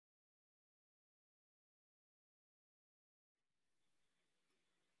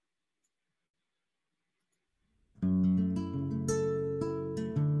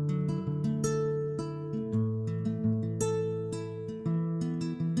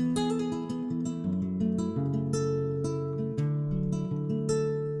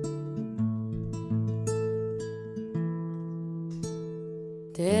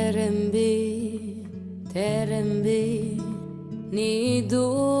Terembi, terembi, nidu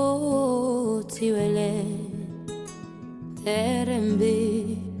tiwele.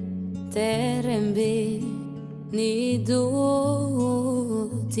 Terembi, terembi, nidu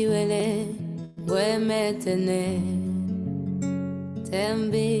tiwele. Wemetene,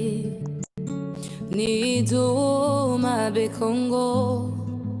 tembi, nidu mabe Congo,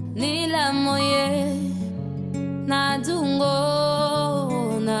 nila moye, nadungo,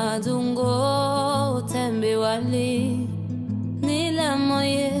 nadungo, tembi wali, nila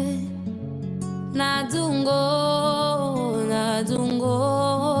moye, nadungo,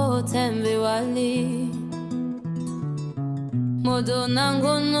 nadungo, tembi wali. Modo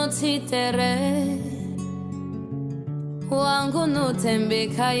nango no titere, wangu no tembi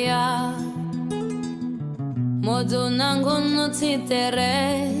kaya. Modo nango no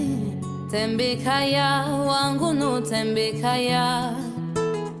titere, tembi kaya, wangu no tembi kaya.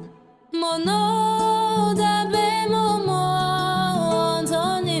 Mono dabe momo,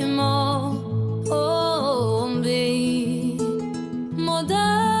 antonimo, ombi.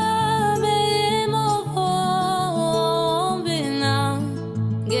 Modabe momo, ombina,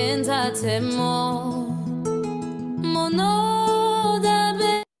 genza temo. Mono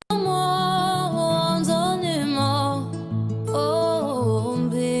dabe momo, antonimo,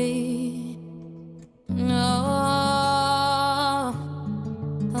 ombi.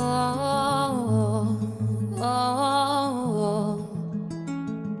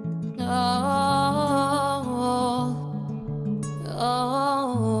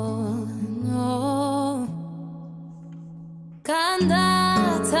 Kanda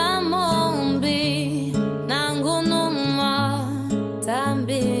tamombi nangunuma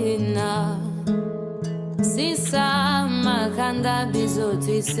tambina sisa makanda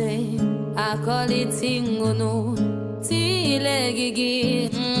bizotise akoliti ngunu tilegigi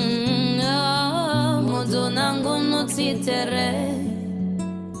modo nangunu titere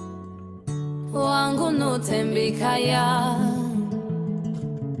wangunu tembikaya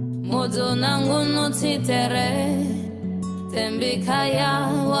modo nangunu titere tembikaya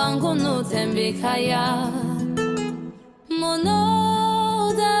wangunu tembikaya mono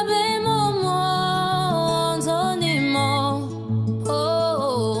dabe momo zonimo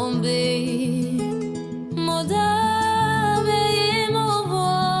ombi modabe momo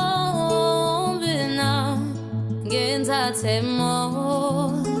ombina genza temo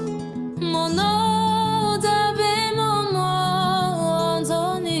mono dabe momo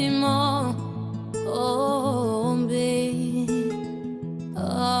zonimo ombi.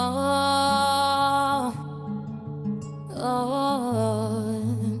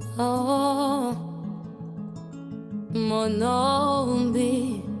 Monombi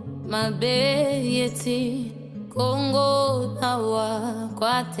mabeyeti Congo nawa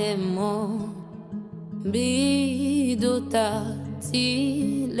kwatemo biduta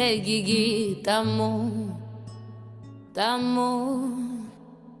ti legigi tamo tamo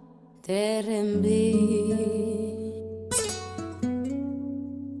terembi.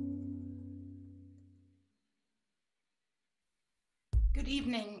 Good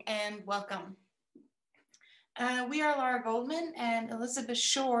evening and welcome. We are Laura Goldman and Elizabeth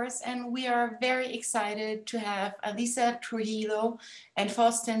Shores, and we are very excited to have Alisa Trujillo and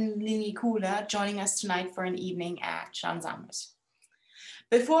Faustin Linyekula joining us tonight for an evening at John Sommers.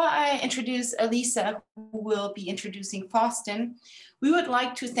 Before I introduce Alisa, who will be introducing Faustin, we would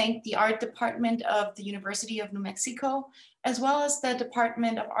like to thank the art department of the University of New Mexico, as well as the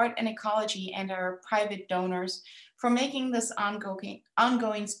Department of Art and Ecology and our private donors for making this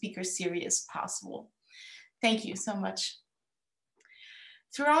ongoing speaker series possible. Thank you so much.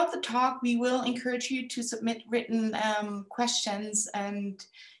 Throughout the talk, we will encourage you to submit written questions, and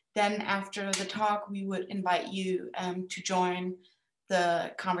then after the talk, we would invite you to join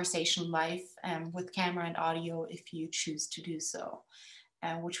the conversation live with camera and audio if you choose to do so,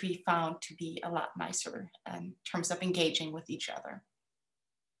 which we found to be a lot nicer in terms of engaging with each other.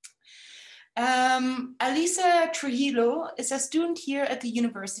 Alisa Trujillo is a student here at the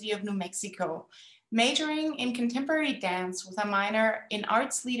University of New Mexico, majoring in contemporary dance with a minor in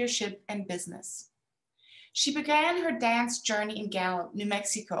arts leadership and business. She began her dance journey in Gallup, New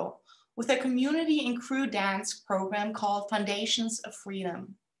Mexico, with a community and crew dance program called Foundations of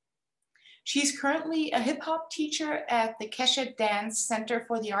Freedom. She's currently a hip hop teacher at the Keshet Dance Center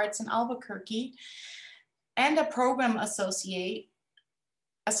for the Arts in Albuquerque and a program associated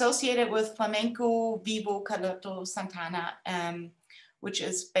with Flamenco Vivo Carlotto Santana, which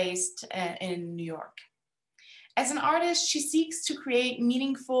is based in New York. As an artist, she seeks to create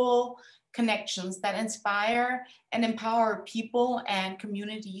meaningful connections that inspire and empower people and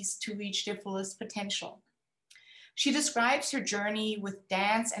communities to reach their fullest potential. She describes her journey with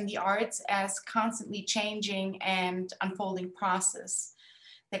dance and the arts as constantly changing and unfolding process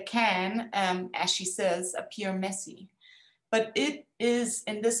that can, as she says, appear messy. But it is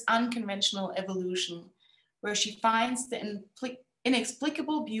in this unconventional evolution where she finds the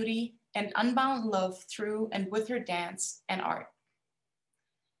inexplicable beauty and unbound love through and with her dance and art.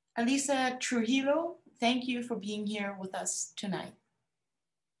 Alisa Trujillo, thank you for being here with us tonight.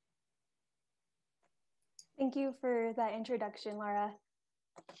 Thank you for that introduction, Laura.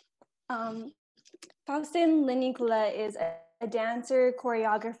 Faustin Linyekula is a dancer,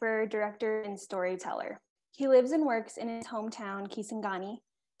 choreographer, director, and storyteller. He lives and works in his hometown, Kisangani,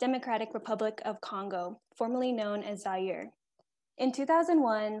 Democratic Republic of Congo, formerly known as Zaire. In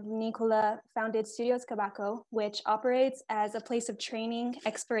 2001, Linyekula founded Studios Kabako, which operates as a place of training,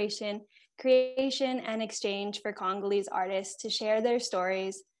 exploration, creation, and exchange for Congolese artists to share their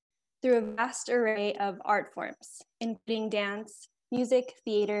stories through a vast array of art forms, including dance, music,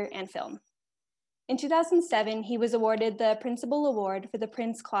 theater, and film. In 2007, he was awarded the Principal Award for the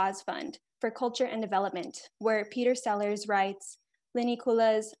Prince Claus Fund for Culture and Development, where Peter Sellers writes,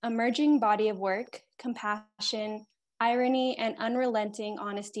 Linyekula's emerging body of work, compassion, irony, and unrelenting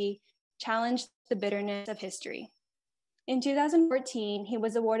honesty challenged the bitterness of history. In 2014, he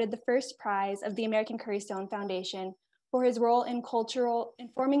was awarded the first prize of the American Currystone Foundation for his role in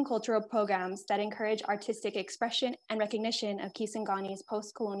forming cultural programs that encourage artistic expression and recognition of Kisangani's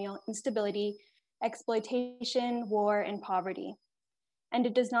post-colonial instability, exploitation, war, and poverty. And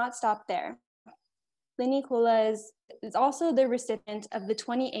it does not stop there. Linyekula is also the recipient of the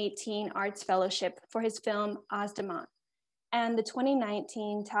 2018 Arts Fellowship for his film Asdamat and the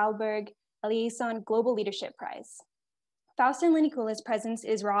 2019 Talberg Eliasson Global Leadership Prize. Faustin Linyekula's presence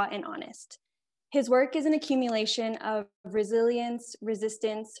is raw and honest. His work is an accumulation of resilience,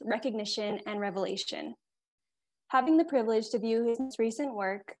 resistance, recognition, and revelation. Having the privilege to view his most recent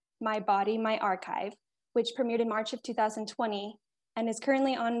work, My Body, My Archive, which premiered in March of 2020 and is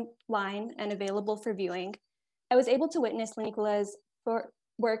currently online and available for viewing, I was able to witness Linyekula's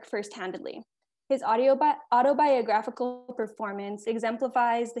work first-handedly. His autobiographical performance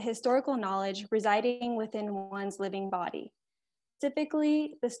exemplifies the historical knowledge residing within one's living body.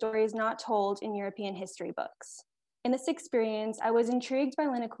 Specifically, the stories not told in European history books. In this experience, I was intrigued by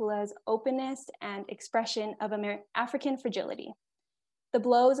Linyekula's openness and expression of African fragility. The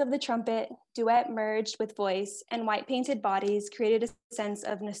blows of the trumpet, duet merged with voice, and white painted bodies created a sense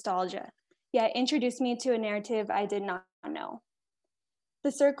of nostalgia, yet introduced me to a narrative I did not know.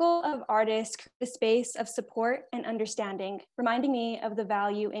 The circle of artists created a space of support and understanding, reminding me of the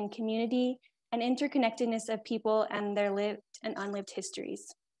value in community and interconnectedness of people and their lived and unlived histories.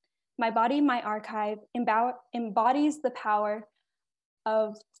 My Body, My Archive embodies the power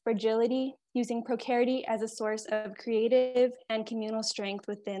of fragility, using precarity as a source of creative and communal strength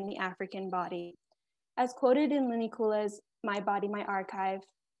within the African body. As quoted in Linyekula's My Body, My Archive,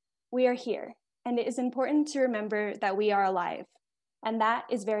 we are here, and it is important to remember that we are alive, and that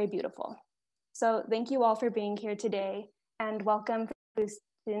is very beautiful. So thank you all for being here today, and welcome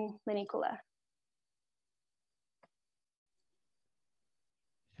Faustin Linyekula.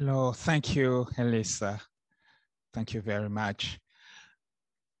 Hello, thank you, Elisa. Thank you very much.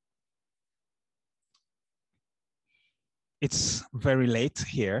 It's very late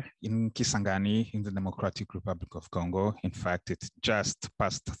here in Kisangani in the Democratic Republic of Congo. In fact, it's just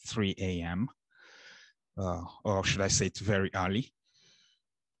past 3 a.m. Or should I say it's very early.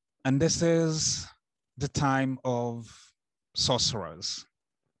 And this is the time of sorcerers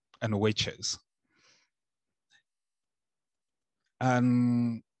and witches.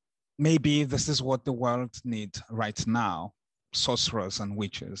 And maybe this is what the world needs right now, sorcerers and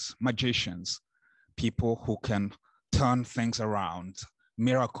witches, magicians, people who can turn things around,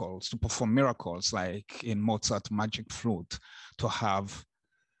 miracles, to perform miracles like in Mozart's Magic Flute, to have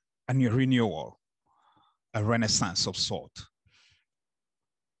a new renewal, a renaissance of sort.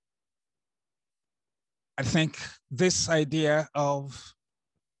 I think this idea of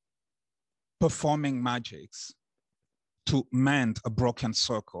performing magics to mend a broken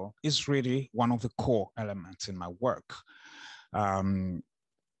circle is really one of the core elements in my work. And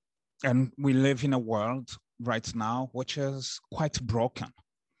we live in a world right now which is quite broken,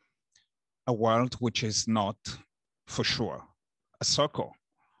 a world which is not, for sure, a circle.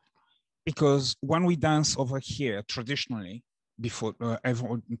 Because when we dance over here, traditionally, before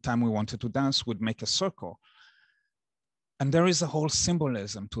every time we wanted to dance, we'd make a circle. And there is a whole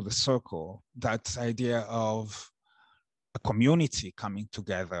symbolism to the circle, that idea of a community coming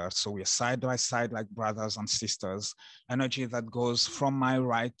together. So we're side by side like brothers and sisters. Energy that goes from my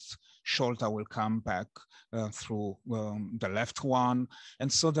right shoulder will come back through the left one. And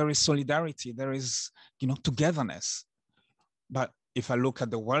so there is solidarity, there is, togetherness. But if I look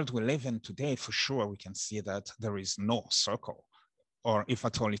at the world we live in today, for sure, we can see that there is no circle, or if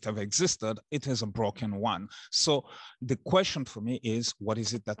at all it ever existed, it is a broken one. So the question for me is, what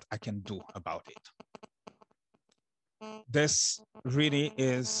is it that I can do about it? This really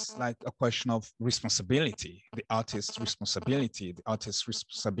is like a question of responsibility, the artist's responsibility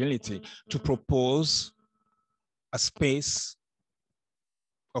to propose a space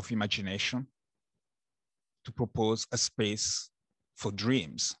of imagination, to propose a space for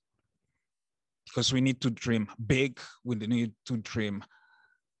dreams. Because we need to dream big, we need to dream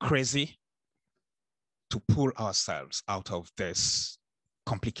crazy to pull ourselves out of this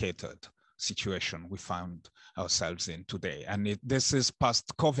complicated situation we found ourselves in today. And this is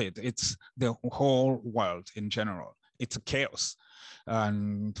past COVID, it's the whole world in general. It's a chaos.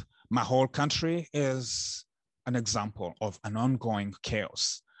 And my whole country is an example of an ongoing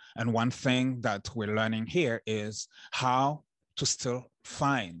chaos. And one thing that we're learning here is how to still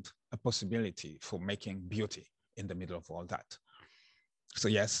find a possibility for making beauty in the middle of all that. So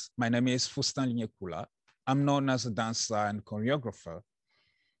yes, my name is Faustin Linyekula. I'm known as a dancer and choreographer,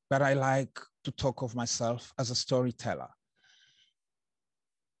 but I like to talk of myself as a storyteller.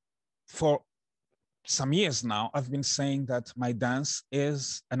 For some years now, I've been saying that my dance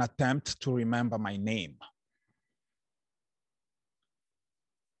is an attempt to remember my name.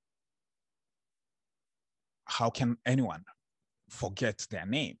 How can anyone forget their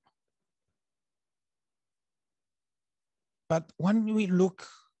name? But when we look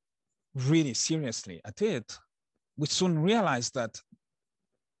really seriously at it, we soon realize that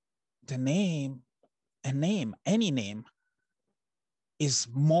the name, any name, is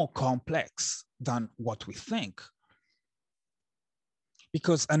more complex than what we think.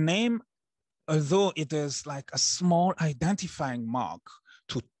 Because a name, although it is like a small identifying mark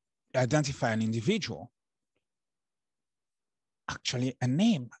to identify an individual, actually a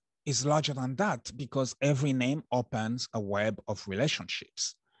name is larger than that, because every name opens a web of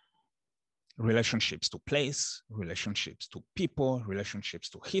relationships. Relationships to place, relationships to people, relationships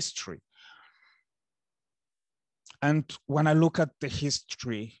to history. And when I look at the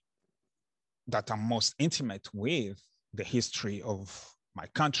history that I'm most intimate with, the history of my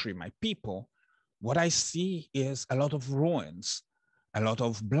country, my people, what I see is a lot of ruins, a lot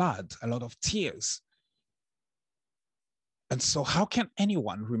of blood, a lot of tears. And so how can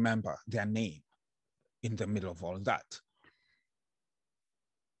anyone remember their name in the middle of all that?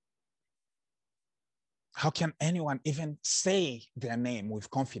 How can anyone even say their name with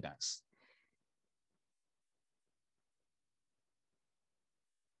confidence?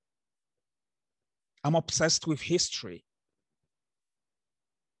 I'm obsessed with history.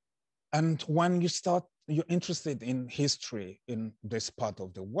 And when you're interested in history in this part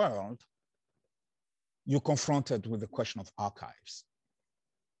of the world, you're confronted with the question of archives.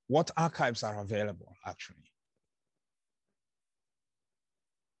 What archives are available, actually?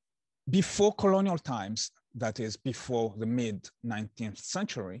 Before colonial times, that is before the mid-19th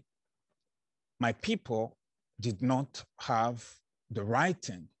century, my people did not have the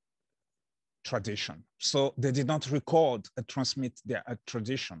writing tradition. So they did not record and transmit their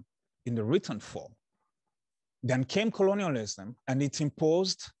tradition in the written form. Then came colonialism, and it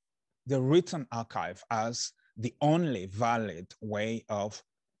imposed the written archive as the only valid way of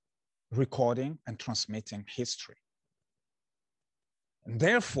recording and transmitting history. And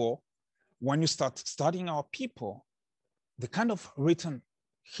therefore, when you start studying our people, the kind of written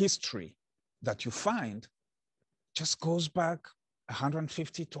history that you find just goes back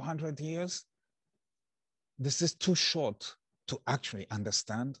 150 to 100 years. This is too short to actually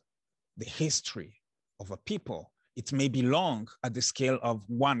understand the history of a people. It may be long at the scale of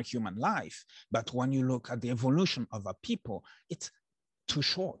one human life, but when you look at the evolution of a people, it's too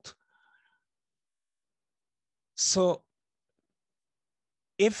short. So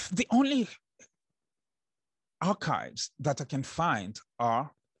if the only archives that I can find are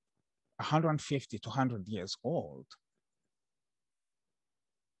 150 to 100 years old,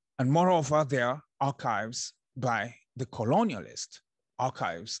 and moreover, they are archives by the colonialist,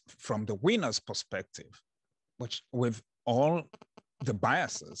 archives from the winner's perspective, which with all the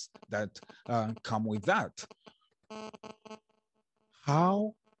biases that come with that.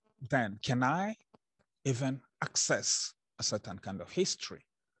 How then can I even access a certain kind of history?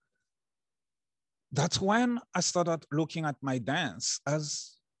 That's when I started looking at my dance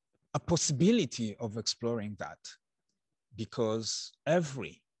as a possibility of exploring that. because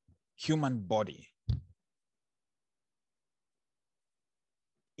every human body,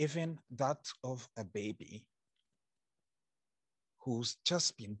 even that of a baby who's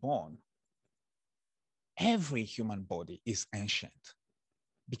just been born, every human body is ancient,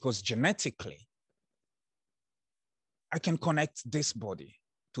 because genetically, I can connect this body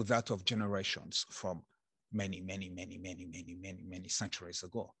to that of generations from many centuries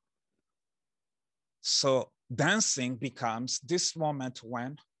ago. So dancing becomes this moment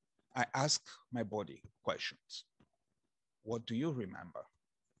when I ask my body questions. What do you remember?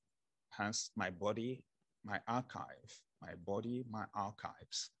 Hence, my body, my archive, my body, my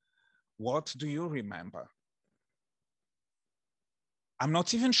archives. What do you remember? I'm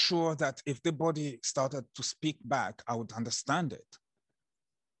not even sure that if the body started to speak back, I would understand it.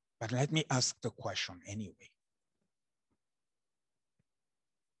 But let me ask the question anyway.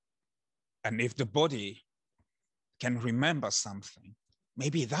 And if the body can remember something,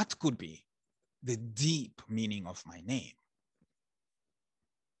 maybe that could be the deep meaning of my name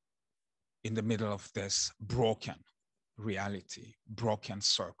in the middle of this broken reality, broken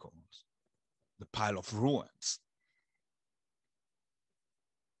circles, the pile of ruins.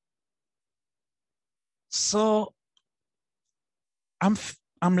 So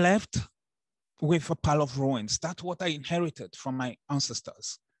I'm left with a pile of ruins. That's what I inherited from my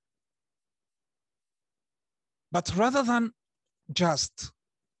ancestors. But rather than just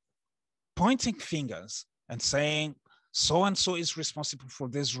pointing fingers and saying, so-and-so is responsible for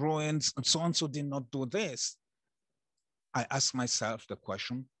these ruins, and so-and-so did not do this, I ask myself the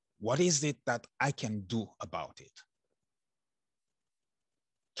question, what is it that I can do about it?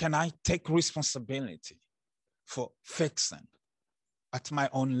 Can I take responsibility for fixing at my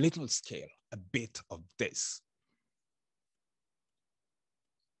own little scale a bit of this?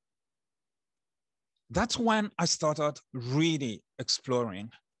 That's when I started really exploring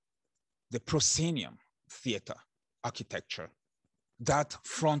the proscenium theater architecture, that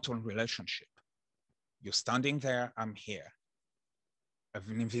frontal relationship. You're standing there, I'm here,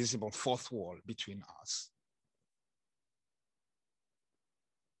 an invisible fourth wall between us.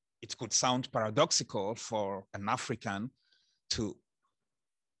 It could sound paradoxical for an African to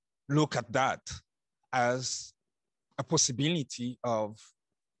look at that as a possibility of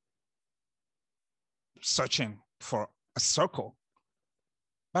searching for a circle.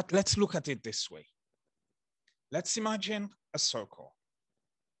 But let's look at it this way. Let's imagine a circle,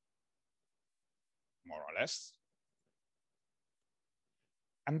 more or less.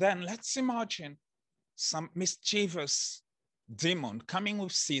 And then let's imagine some mischievous demon coming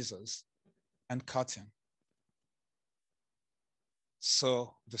with scissors and cutting.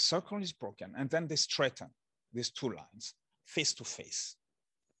 So the circle is broken, and then they straighten these two lines face to face.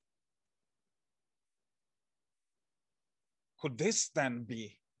 Could this then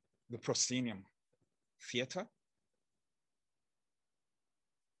be the proscenium theater?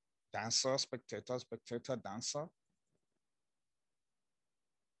 Dancer, spectator, spectator, dancer.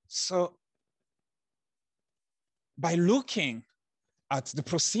 So by looking at the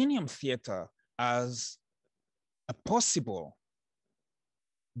proscenium theater as a possible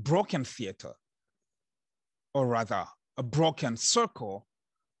broken theater, or rather a broken circle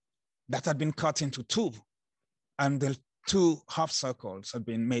that had been cut into two, and the two half circles had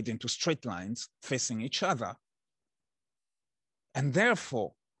been made into straight lines facing each other. And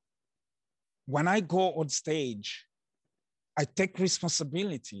therefore, when I go on stage, I take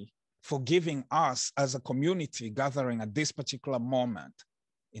responsibility for giving us as a community gathering at this particular moment,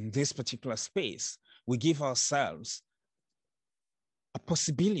 in this particular space, we give ourselves a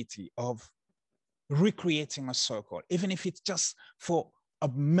possibility of recreating a circle, even if it's just for a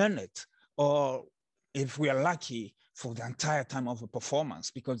minute, or if we are lucky, for the entire time of a performance,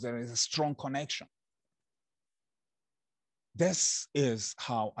 because there is a strong connection. This is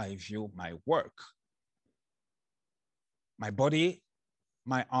how I view my work. My body,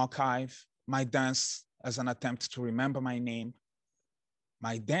 my archive, my dance as an attempt to remember my name,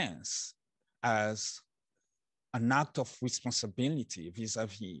 my dance as an act of responsibility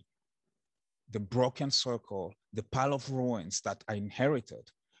vis-a-vis the broken circle, the pile of ruins that I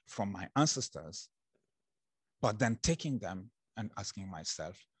inherited from my ancestors, but then taking them and asking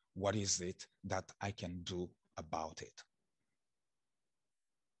myself, what is it that I can do about it?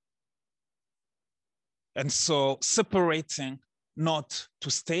 And so separating, not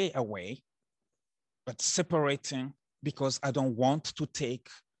to stay away, but separating because I don't want to take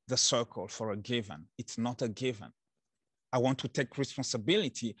the circle for a given. It's not a given. I want to take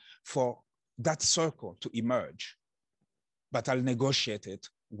responsibility for that circle to emerge, but I'll negotiate it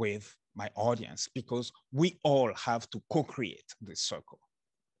with my audience, because we all have to co-create this circle.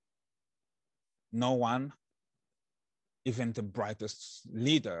 No one, even the brightest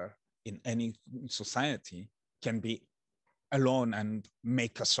leader in any society, can be alone and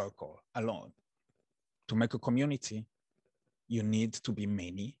make a circle alone. To make a community, you need to be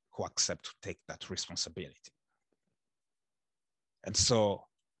many who accept to take that responsibility. And so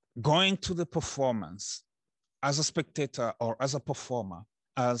going to the performance as a spectator or as a performer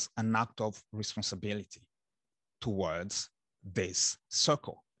as an act of responsibility towards this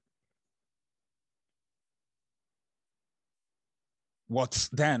circle. What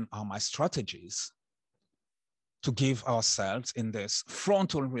then are my strategies to give ourselves in this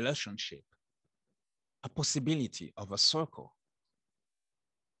frontal relationship a possibility of a circle?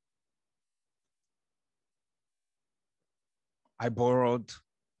 I borrowed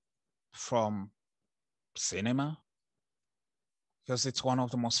from cinema because it's one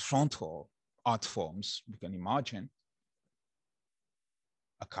of the most frontal art forms you can imagine.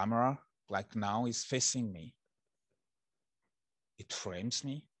 A camera, like now, is facing me. It frames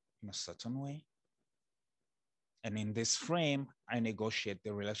me in a certain way. And in this frame, I negotiate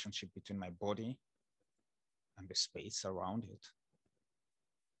the relationship between my body and the space around it.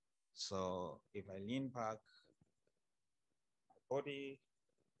 So if I lean back, my body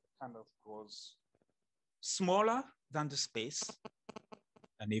kind of grows smaller than the space.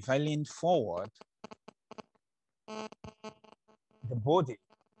 And if I lean forward, the body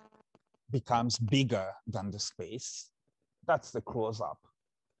becomes bigger than the space. That's the close-up.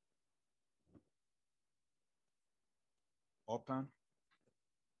 Open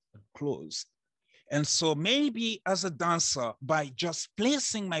and close. And so maybe as a dancer, by just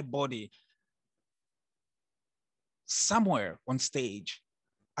placing my body somewhere on stage,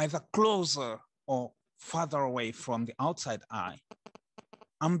 either closer or farther away from the outside eye,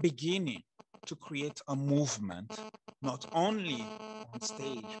 I'm beginning to create a movement, not only on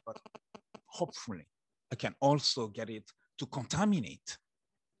stage, but hopefully I can also get it to contaminate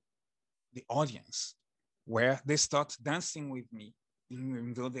the audience, where they start dancing with me,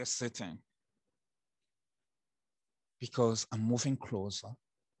 even though they're sitting, because I'm moving closer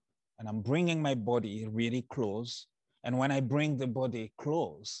and I'm bringing my body really close. And when I bring the body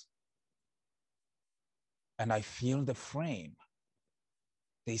close and I feel the frame,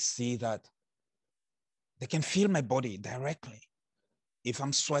 they see that they can feel my body directly. If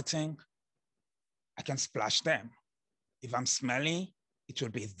I'm sweating, I can splash them. If I'm smelly, it will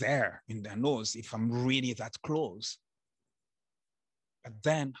be there in their nose if I'm really that close. But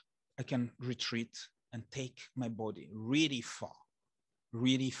then I can retreat and take my body really far,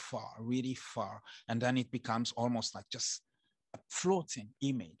 really far, really far. And then it becomes almost like just a floating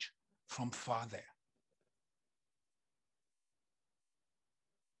image from far there.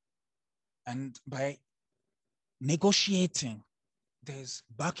 And by negotiating this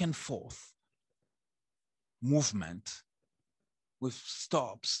back and forth movement with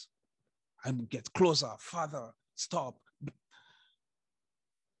stops, I get closer, farther, stop.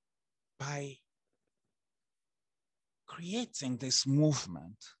 By creating this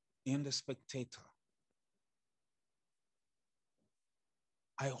movement in the spectator,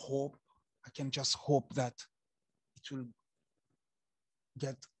 I can just hope that it will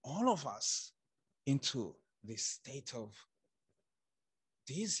get all of us into this state of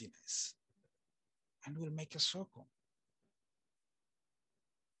dizziness, and we'll make a circle.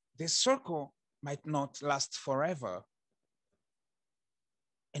 This circle might not last forever,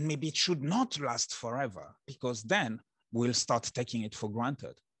 and maybe it should not last forever, because then we'll start taking it for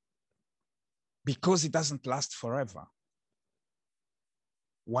granted. Because it doesn't last forever,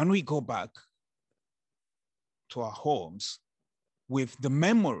 when we go back to our homes with the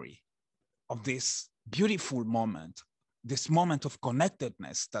memory of this beautiful moment, this moment of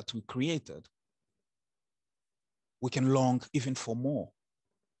connectedness that we created, we can long even for more.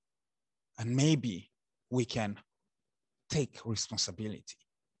 And maybe we can take responsibility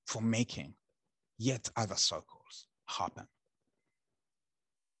for making yet other circles happen.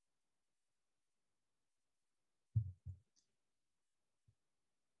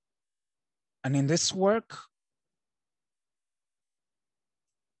 And in this work,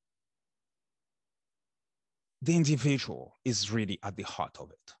 the individual is really at the heart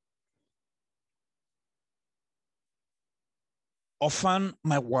of it. Often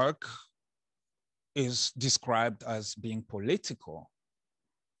my work is described as being political,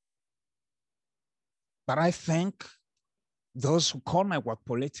 but I think those who call my work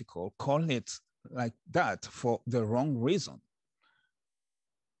political call it like that for the wrong reason.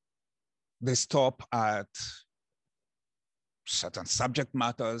 They stop at certain subject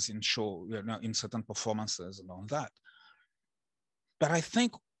matters in show, in certain performances and all that. But I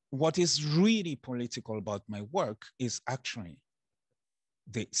think what is really political about my work is actually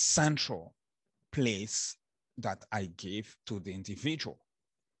the central place that I give to the individual.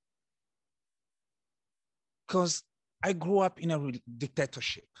 Because I grew up in a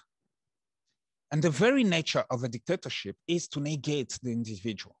dictatorship. And the very nature of a dictatorship is to negate the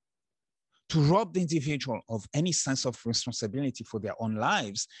individual, to rob the individual of any sense of responsibility for their own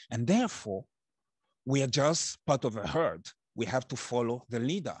lives. And therefore, we are just part of a herd. We have to follow the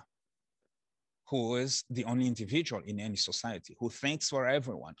leader, who is the only individual in any society, who thinks for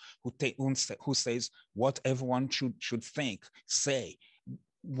everyone, who says what everyone should think, say,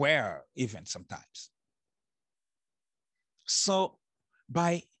 where even sometimes. So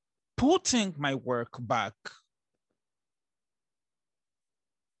by putting my work back,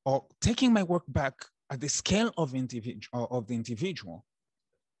 or taking my work back at the scale of the individual,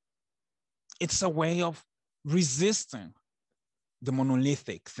 it's a way of resisting the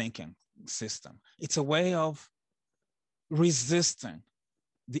monolithic thinking system. It's a way of resisting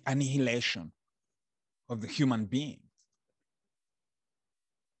the annihilation of the human being.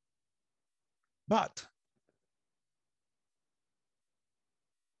 But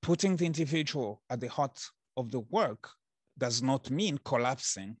putting the individual at the heart of the work does not mean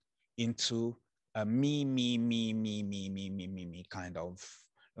collapsing into a me kind of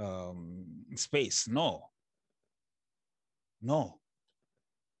space. No.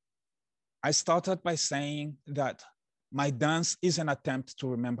 I started by saying that my dance is an attempt to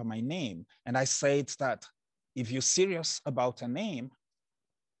remember my name. And I said that if you're serious about a name,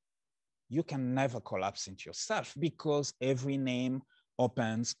 you can never collapse into yourself, because every name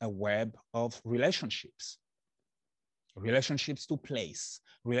opens a web of relationships. Relationships to place,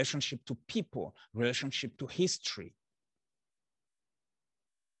 relationship to people, relationship to history.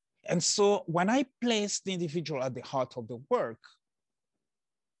 And so when I place the individual at the heart of the work,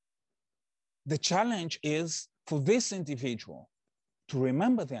 the challenge is for this individual to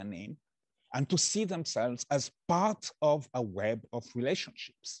remember their name and to see themselves as part of a web of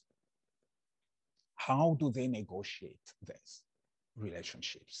relationships. How do they negotiate these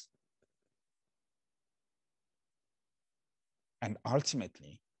relationships? And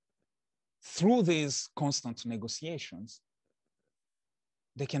ultimately, through these constant negotiations,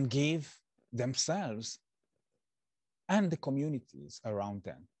 they can give themselves and the communities around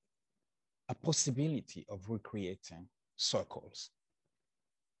them a possibility of recreating circles.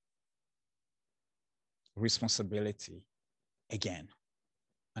 Responsibility again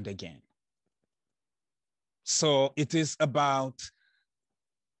and again. So it is about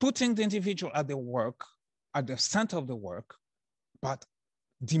putting the individual at the work, at the center of the work, but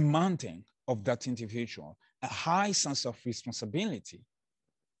demanding of that individual a high sense of responsibility,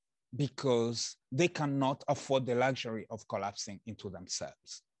 because they cannot afford the luxury of collapsing into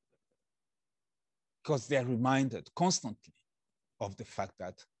themselves, because they are reminded constantly of the fact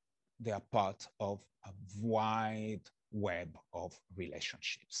that they are part of a wide web of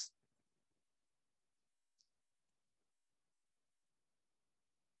relationships.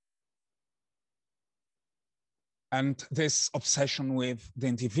 And this obsession with the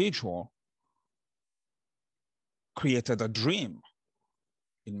individual created a dream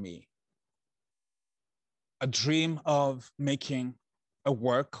in me, a dream of making a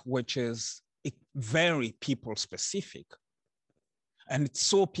work which is very people-specific. And it's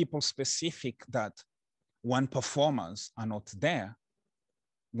so people-specific that when performers are not there,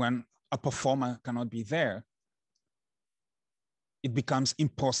 when a performer cannot be there, it becomes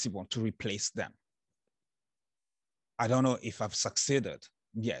impossible to replace them. I don't know if I've succeeded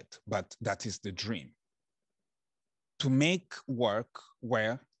yet, but that is the dream. To make work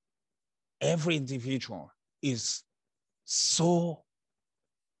where every individual is so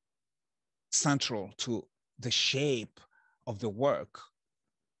central to the shape of the work,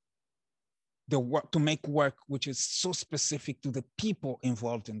 to make work which is so specific to the people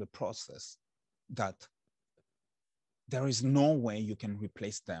involved in the process that there is no way you can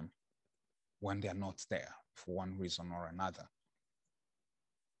replace them when they're not there for one reason or another.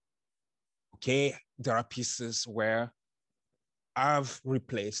 Okay, there are pieces where I've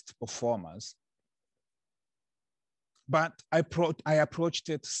replaced performers, but I approached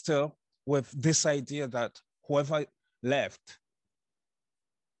it still with this idea that whoever left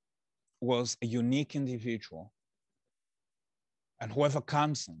was a unique individual, and whoever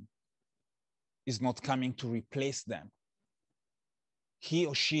comes in is not coming to replace them. He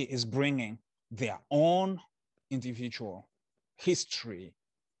or she is bringing their own individual history,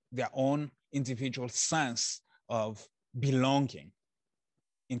 their own individual sense of belonging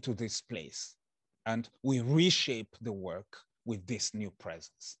into this place. And we reshape the work with this new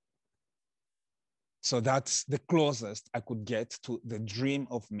presence. So that's the closest I could get to the dream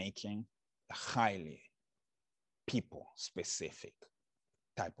of making a highly people-specific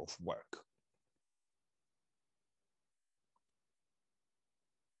type of work.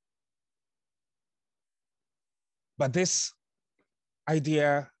 But this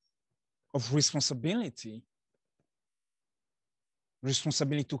idea of responsibility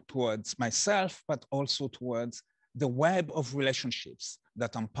towards myself, but also towards the web of relationships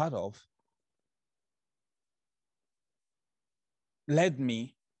that I'm part of, led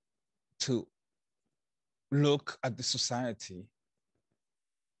me to look at the society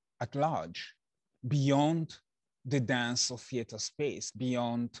at large, beyond the dance or theater space,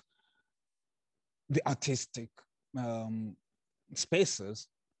 beyond the artistic spaces.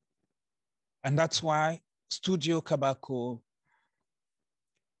 And that's why Studio Kabako,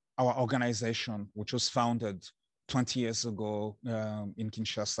 our organization, which was founded 20 years ago in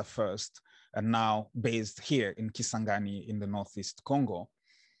Kinshasa first, and now based here in Kisangani in the Northeast Congo,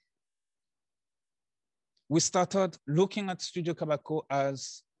 we started looking at Studio Kabako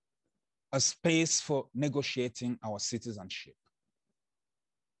as a space for negotiating our citizenship.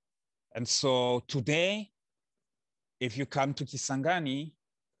 And so today, if you come to Kisangani,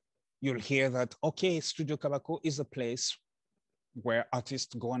 you'll hear that, okay, Studio Kabako is a place where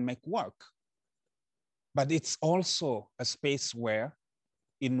artists go and make work. But it's also a space where,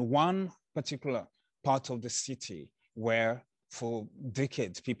 in one particular part of the city where for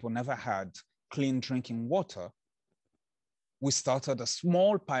decades people never had clean drinking water, we started a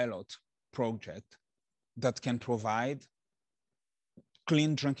small pilot project that can provide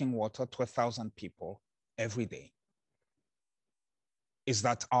clean drinking water to 1,000 people every day. Is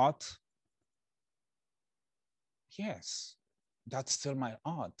that art? Yes, that's still my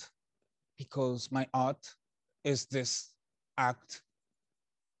art, because my art is this act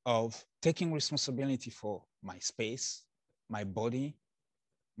of taking responsibility for my space, my body,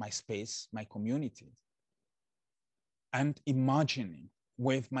 my space, my community, and imagining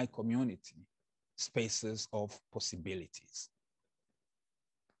with my community spaces of possibilities.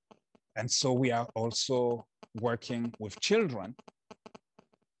 And so we are also working with children,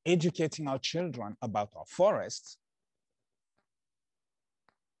 educating our children about our forests.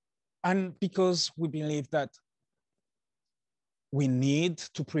 And because we believe that we need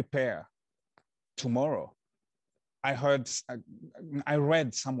to prepare tomorrow. I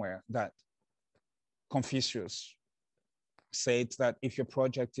read somewhere that Confucius said that if your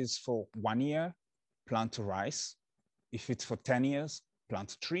project is for 1 year, plant rice. If it's for 10 years,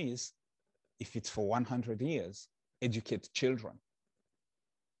 plant trees. If it's for 100 years, educate children.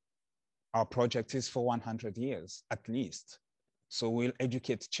 Our project is for 100 years, at least. So we'll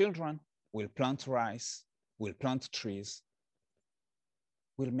educate children, we'll plant rice, we'll plant trees,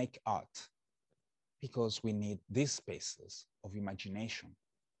 we'll make art, because we need these spaces of imagination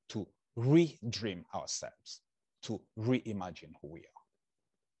to re-dream ourselves, to reimagine who we are.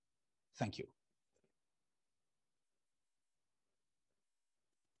 Thank you.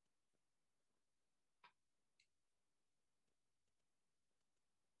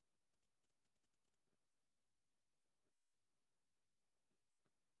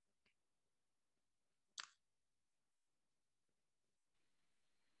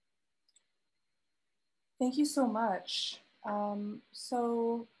 Thank you so much.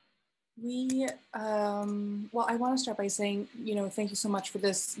 Well, I want to start by saying, thank you so much for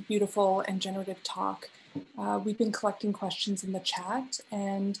this beautiful and generative talk. We've been collecting questions in the chat,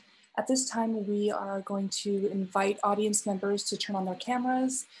 and at this time we are going to invite audience members to turn on their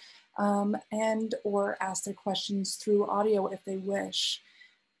cameras and or ask their questions through audio if they wish.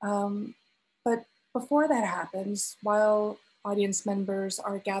 But before that happens, while audience members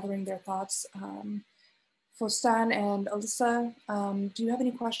are gathering their thoughts, Faustin and Alyssa, do you have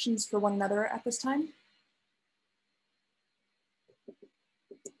any questions for one another at this time?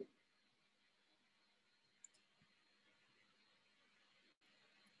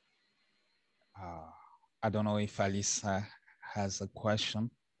 I don't know if Alyssa has a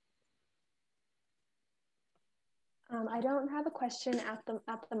question. I don't have a question at the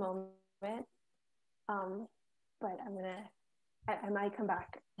moment, but I might come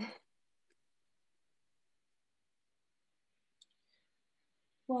back.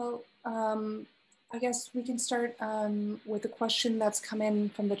 Well, I guess we can start with a question that's come in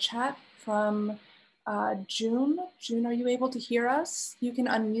from the chat from June. June, are you able to hear us? You can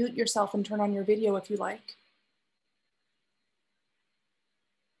unmute yourself and turn on your video if you like.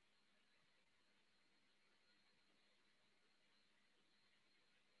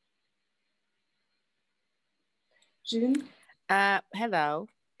 June? Hello,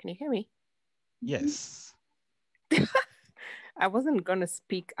 can you hear me? Yes. I wasn't going to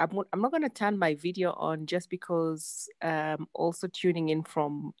speak. I'm not going to turn my video on just because also tuning in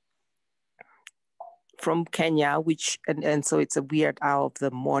from Kenya, which and so it's a weird hour of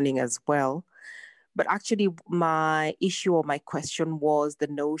the morning as well. But actually, my issue or my question was the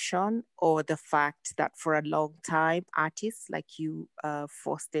notion or the fact that for a long time, artists like you,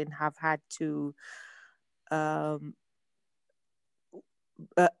 Faustin, have had to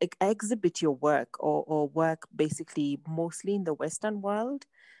exhibit your work or work basically mostly in the Western world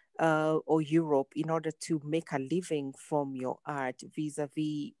or Europe in order to make a living from your art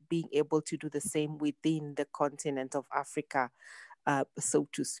vis-a-vis being able to do the same within the continent of Africa, so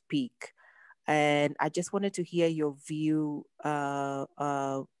to speak. And I just wanted to hear your view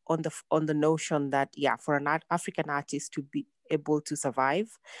on the notion that, yeah, for an African artist to be able to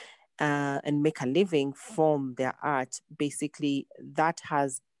survive and make a living from their art, basically that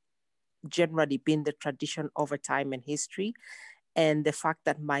has generally been the tradition over time and history. And the fact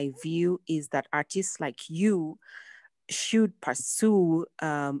that my view is that artists like you should pursue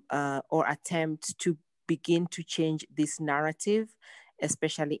or attempt to begin to change this narrative,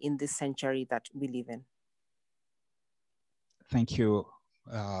 especially in this century that we live in. Thank you.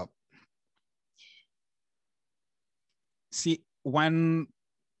 See, when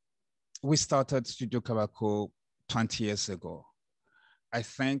we started Studio Kabako 20 years ago, I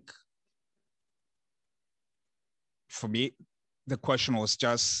think for me, the question was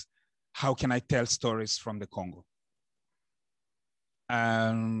just, how can I tell stories from the Congo?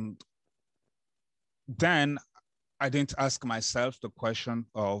 And then I didn't ask myself the question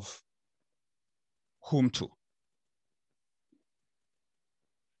of whom to.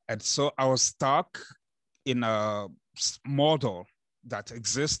 And so I was stuck in a model that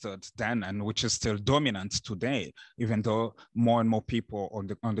existed then and which is still dominant today, even though more and more people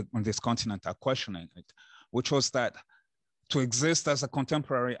on this continent are questioning it, which was that to exist as a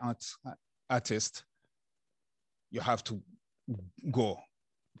contemporary artist, you have to go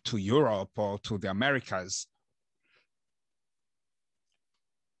to Europe or to the Americas.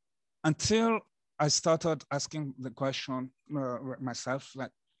 Until I started asking the question myself,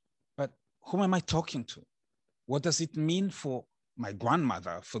 like, but who am I talking to? What does it mean for my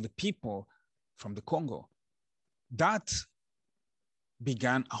grandmother, for the people from the Congo? That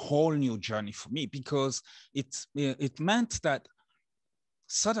began a whole new journey for me, because it meant that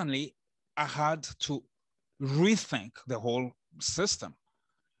suddenly I had to rethink the whole system.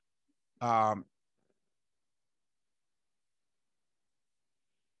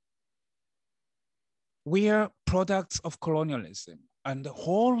 We are products of colonialism, and the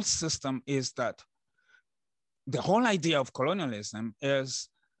whole system is that the whole idea of colonialism is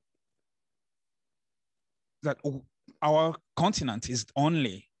that our continent is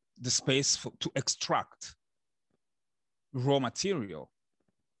only the space to extract raw material,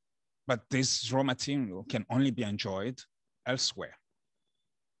 but this raw material can only be enjoyed elsewhere.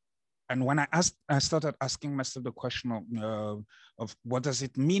 And when I started asking myself the question of what does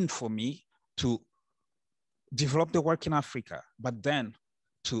it mean for me to develop the work in Africa, but then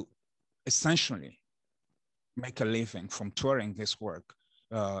to essentially make a living from touring this work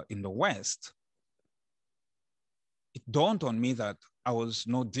in the West, it dawned on me that I was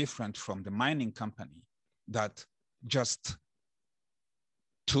no different from the mining company that just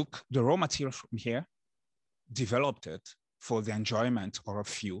took the raw material from here, developed it for the enjoyment of a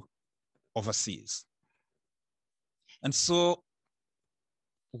few overseas. And so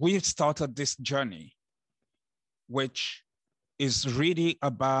we've started this journey, which is really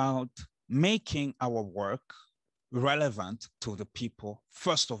about making our work relevant to the people,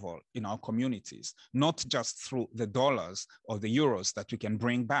 first of all, in our communities, not just through the dollars or the euros that we can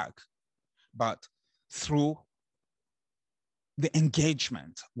bring back, but through the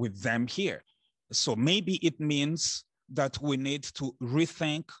engagement with them here. So maybe it means that we need to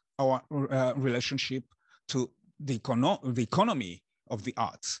rethink our relationship to the economy of the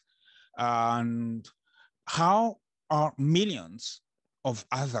arts. And how are millions of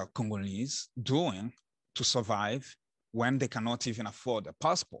other Congolese doing to survive when they cannot even afford a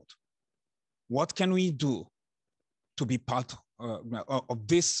passport? What can we do to be part of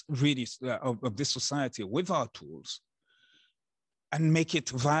this really of this society with our tools and make it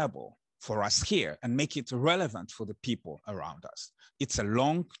viable for us here and make it relevant for the people around us? It's a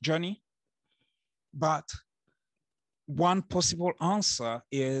long journey, but one possible answer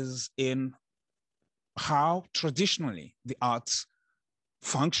is in how traditionally the arts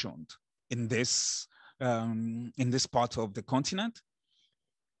functioned in this part of the continent.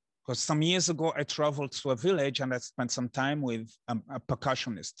 Because some years ago, I traveled to a village and I spent some time with a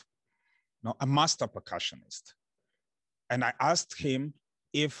percussionist, no, a master percussionist. And I asked him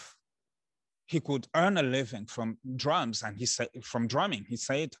if he could earn a living from drums, and he said, from drumming. He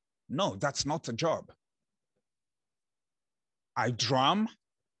said, no, that's not a job. I drum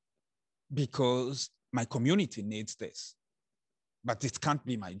because my community needs this, but it can't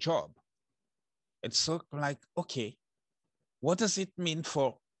be my job. It's so like, okay, what does it mean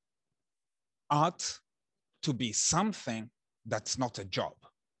for art to be something that's not a job?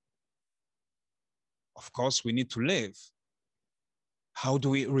 Of course, we need to live. How do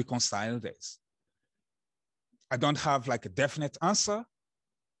we reconcile this? I don't have like a definite answer,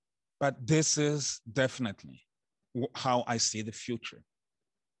 but this is definitely how I see the future.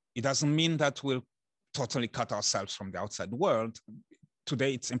 It doesn't mean that we'll totally cut ourselves from the outside world.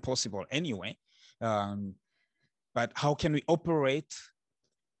 Today, it's impossible anyway. But how can we operate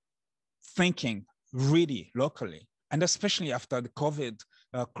thinking really locally? And especially after the COVID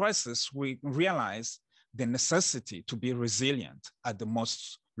crisis, we realize the necessity to be resilient at the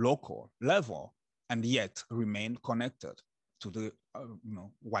most local level and yet remain connected to the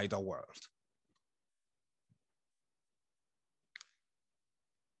wider world.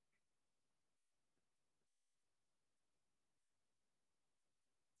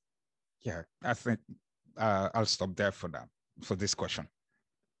 Yeah, I think I'll stop there for now, for this question.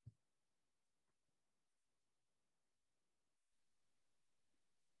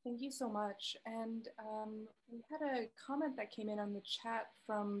 Thank you so much. And we had a comment that came in on the chat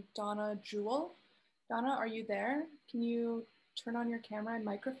from Donna Jewell. Donna, are you there? Can you turn on your camera and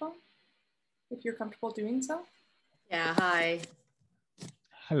microphone if you're comfortable doing so? Yeah, hi.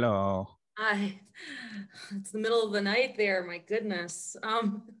 Hello. Hi. It's the middle of the night there, my goodness.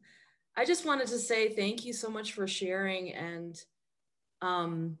 I just wanted to say thank you so much for sharing, and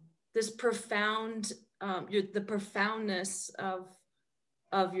this profound, the profoundness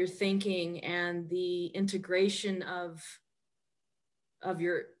of your thinking and the integration of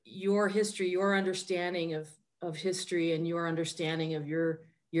your history, your understanding of history, and your understanding of your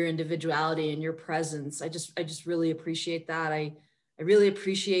individuality and your presence. I just really appreciate that. I really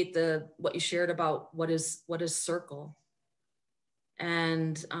appreciate what you shared about what is circle.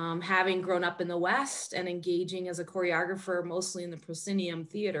 And having grown up in the West and engaging as a choreographer, mostly in the proscenium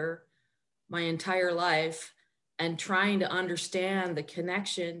theater my entire life, and trying to understand the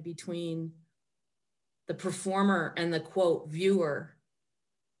connection between the performer and the quote viewer,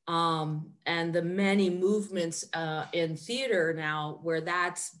 and the many movements in theater now where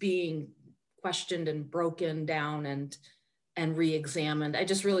that's being questioned and broken down and re-examined. I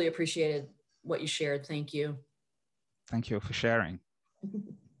just really appreciated what you shared. Thank you. Thank you for sharing.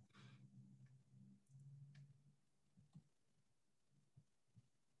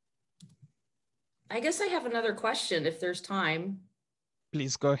 I guess I have another question if there's time.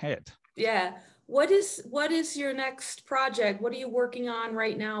 Please go ahead. Yeah. What is your next project? What are you working on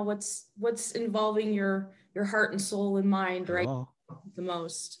right now? What's involving your heart and soul and mind right now the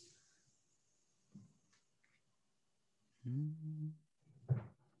most?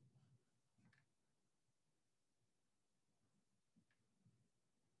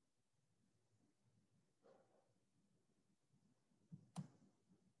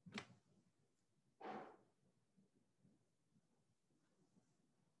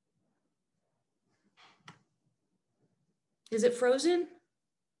 Is it frozen?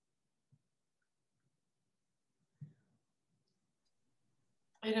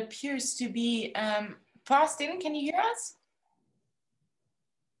 It appears to be. Faustin, can you hear us?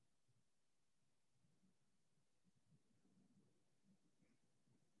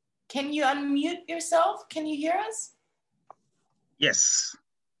 Can you unmute yourself? Can you hear us? Yes.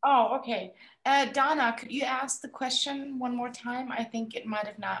 Oh, okay. Donna, could you ask the question one more time? I think it might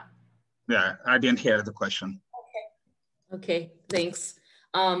have not. Yeah, I didn't hear the question. Okay, thanks.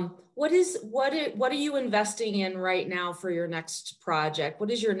 What are you investing in right now for your next project?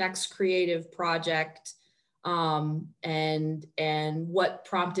 What is your next creative project? And what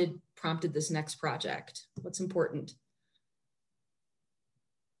prompted this next project? What's important?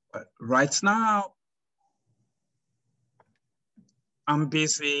 Right now, I'm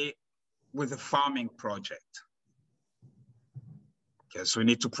busy with a farming project. Because we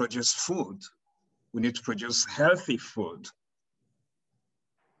need to produce food. We need to produce healthy food.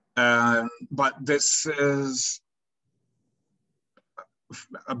 But this is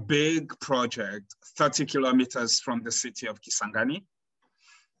a big project, 30 kilometers from the city of Kisangani,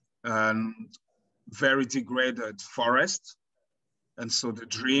 very degraded forest. And so the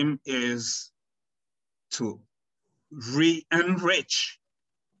dream is to re-enrich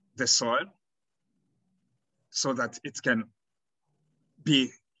the soil so that it can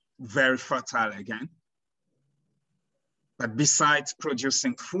be very fertile again. But besides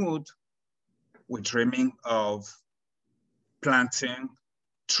producing food, we're dreaming of planting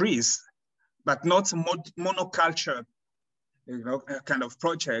trees, but not monoculture, kind of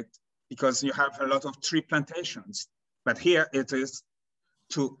project, because you have a lot of tree plantations. But here it is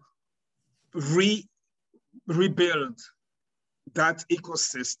to rebuild that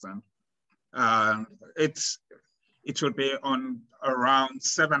ecosystem. It will be on around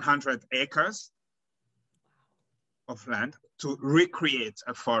 700 acres of land to recreate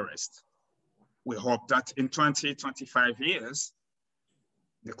a forest. We hope that in 20, 25 years,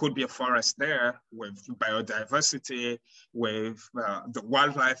 there could be a forest there with biodiversity, with the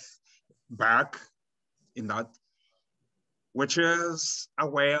wildlife back in that, which is a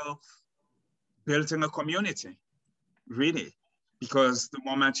way of building a community, really. Because the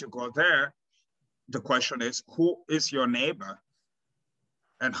moment you go there, the question is, who is your neighbor?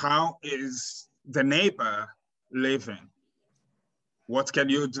 And how is the neighbor living? What can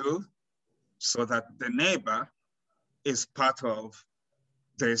you do so that the neighbor is part of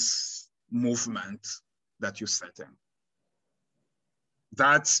this movement that you set in?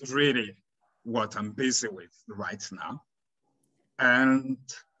 That's really what I'm busy with right now. And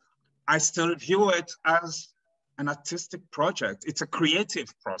I still view it as an artistic project. It's a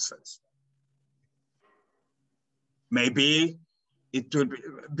creative process. Maybe it would be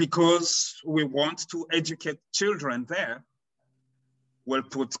because we want to educate children there. We'll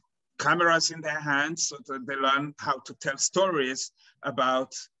put cameras in their hands so that they learn how to tell stories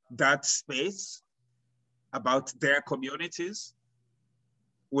about that space, about their communities.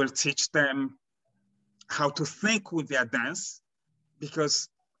 We'll teach them how to think with their dance, because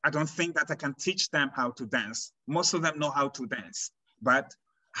I don't think that I can teach them how to dance. Most of them know how to dance, but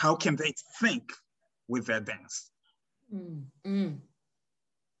how can they think with their dance?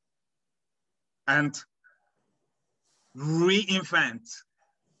 And reinvent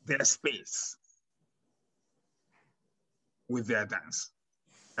their space with their dance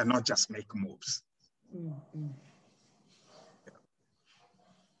and not just make moves.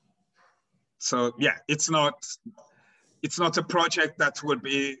 So yeah, it's not a project that will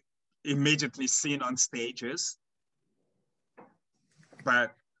be immediately seen on stages,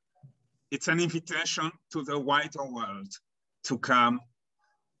 but it's an invitation to the wider world to come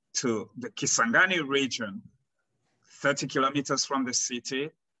to the Kisangani region, 30 kilometers from the city,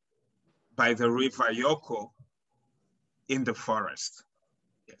 by the river Yoko, in the forest.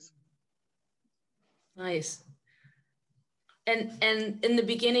 Yes. Nice. And in the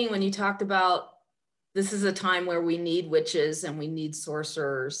beginning, when you talked about this is a time where we need witches and we need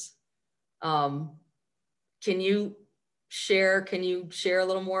sorcerers, can you share a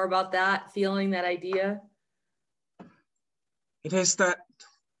little more about that feeling, that idea? It is that,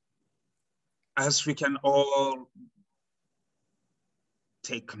 as we can all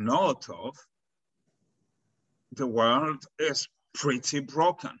take note of, the world is pretty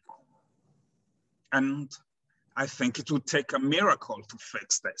broken. And I think it would take a miracle to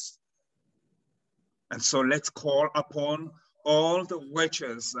fix this. And so let's call upon all the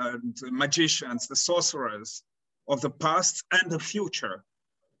witches and the magicians, the sorcerers of the past and the future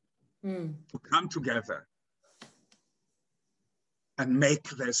to come together and make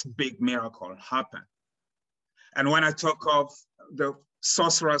this big miracle happen. And when I talk of the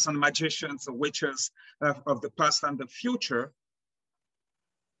sorcerers and magicians, the witches of the past and the future,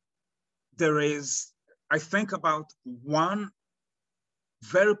 there is, I think about one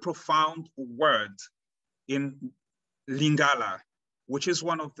very profound word in Lingala, which is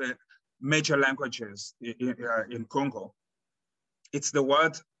one of the major languages in Congo. It's the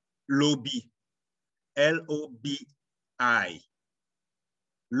word lobi, L-O-B-I.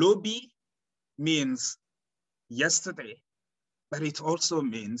 Lobi means yesterday, but it also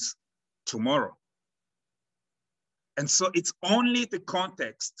means tomorrow. And so it's only the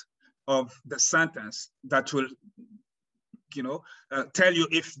context of the sentence that will, tell you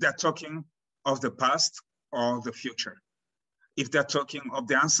if they're talking of the past or the future, if they're talking of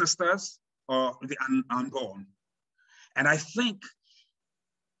the ancestors or the unborn. And I think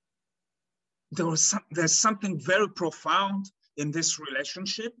there's something very profound in this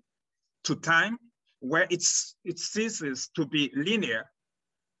relationship to time, where it ceases to be linear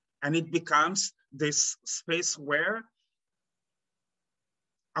and it becomes this space where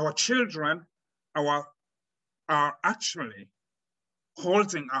our children are actually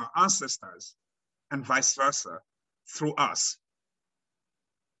holding our ancestors and vice versa through us.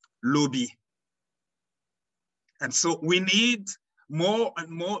 Lobi. And so we need more and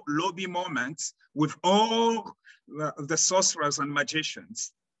more lobby moments with all the sorcerers and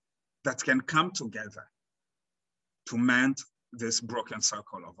magicians that can come together to mend this broken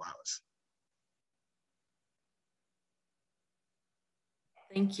circle of ours.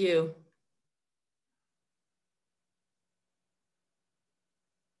 Thank you.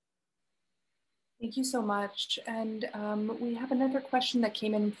 Thank you so much. And we have another question that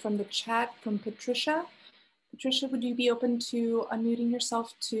came in from the chat from Patricia. Patricia, would you be open to unmuting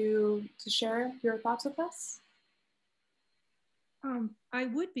yourself to share your thoughts with us? I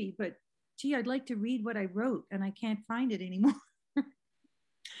would be, but gee, I'd like to read what I wrote and I can't find it anymore.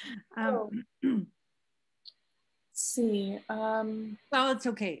 Let's see. Well, it's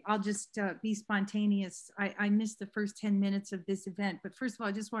okay. I'll just be spontaneous. I missed the first 10 minutes of this event, but first of all,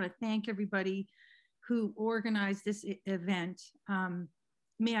 I just want to thank everybody who organized this event.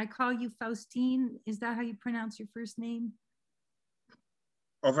 May I call you Faustine? Is that how you pronounce your first name?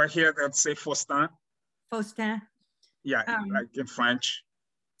 Over here, they'll say Faustin. Faustin. Yeah, like in French.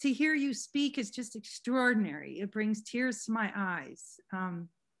 To hear you speak is just extraordinary. It brings tears to my eyes.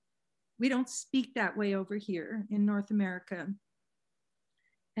 We don't speak that way over here in North America.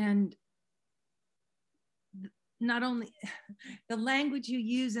 And not only the language you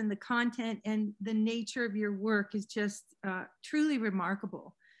use and the content and the nature of your work is just truly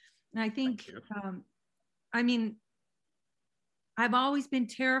remarkable. And I think, I mean, I've always been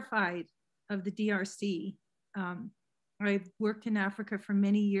terrified of the DRC. I've worked in Africa for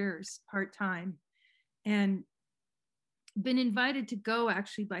many years, part-time, and been invited to go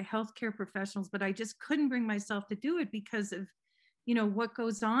actually by healthcare professionals, but I just couldn't bring myself to do it because of, you know, what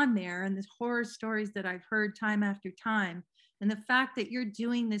goes on there and the horror stories that I've heard time after time. And the fact that you're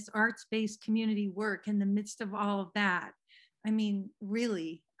doing this arts-based community work in the midst of all of that. I mean,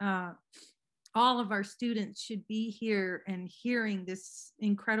 really, all of our students should be here and hearing this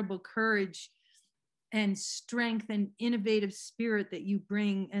incredible courage and strength and innovative spirit that you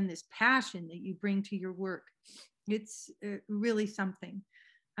bring and this passion that you bring to your work. It's really something.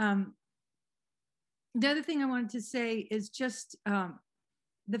 The other thing I wanted to say is just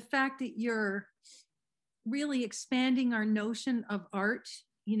the fact that you're really expanding our notion of art.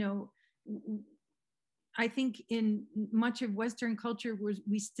 You know, I think in much of Western culture,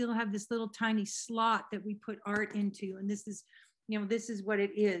 we still have this little tiny slot that we put art into, and this is, you know, this is what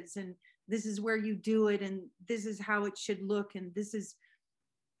it is, and this is where you do it, and this is how it should look, and this is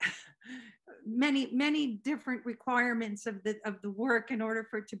many different requirements of the work in order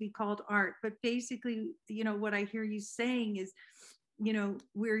for it to be called art. But basically, you know, what I hear you saying is, you know,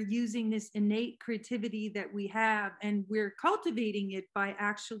 we're using this innate creativity that we have, and we're cultivating it by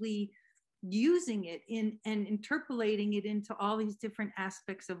actually using it in and interpolating it into all these different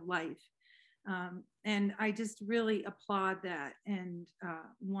aspects of life. And I just really applaud that, and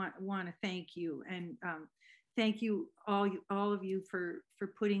want to thank you, and thank you all of you for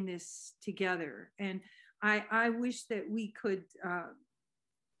putting this together. And I wish that we could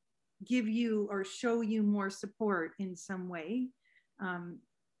give you or show you more support in some way,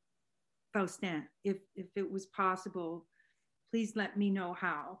 Faustin, if it was possible. Please let me know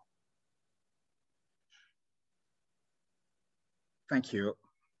how. Thank you.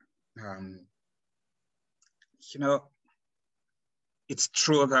 You know, it's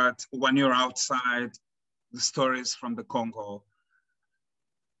true that when you're outside, the stories from the Congo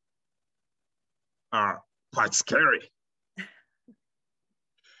are quite scary.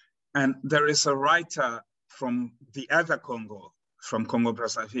 And there is a writer from the other Congo, from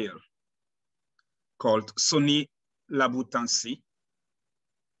Congo-Brazzaville, called Soni Laboutansi.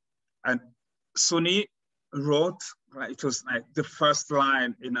 And Soni wrote, it was like the first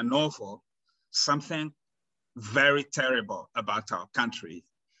line in a novel, something very terrible about our country.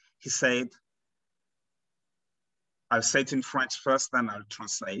 He said, I'll say it in French first, then I'll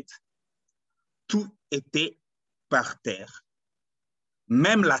translate. Tout était par terre.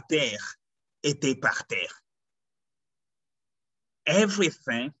 Même la terre était par terre.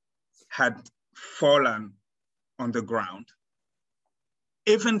 Everything had fallen on the ground.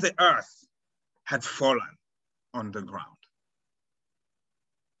 Even the earth had fallen on the ground.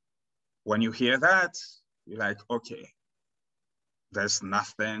 When you hear that, you're like, okay, there's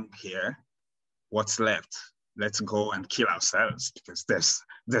nothing here. What's left? Let's go and kill ourselves because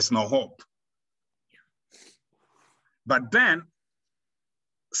there's no hope. But then,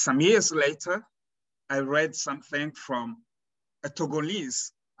 some years later, I read something from a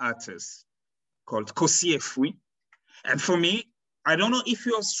Togolese artist called Kosi Efui. And for me, I don't know if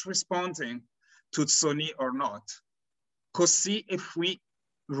he was responding to Soni or not. Kosi Efui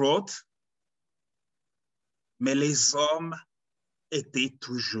wrote, mais les hommes était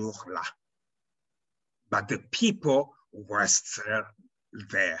toujours là. But the people were still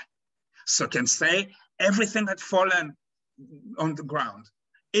there. So I can say everything had fallen on the ground.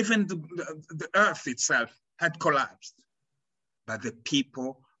 Even the earth itself had collapsed, but the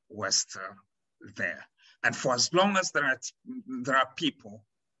people were still there. And for as long as there are people,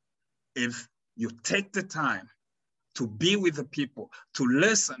 if you take the time to be with the people, to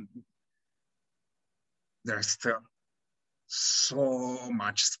listen, there's still so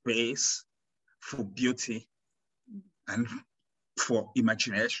much space for beauty and for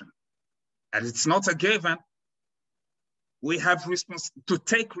imagination. And it's not a given. We have to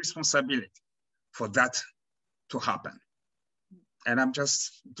take responsibility for that to happen. And I'm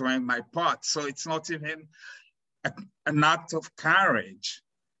just doing my part. So it's not even an act of courage.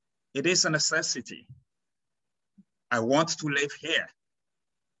 It is a necessity. I want to live here.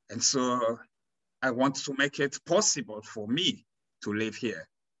 And so I want to make it possible for me to live here.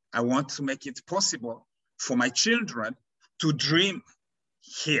 I want to make it possible for my children to dream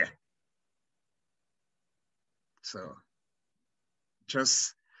here. So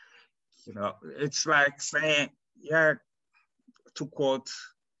just, you know, it's like saying, yeah, to quote,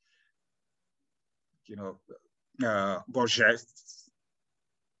 you know, Borges,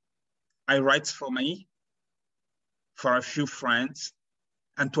 I write for me, for a few friends,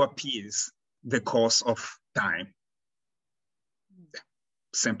 and to appease the course of time.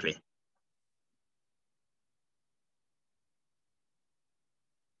 Simply.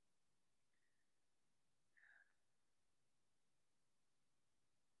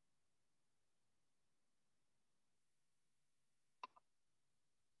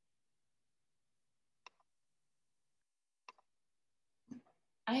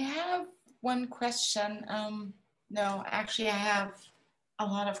 I have one question. No, actually I have a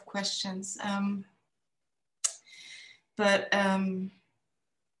lot of questions.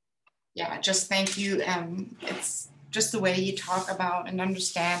 Yeah, just thank you. It's just the way you talk about and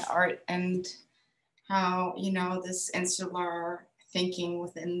understand art and how, you know, this insular thinking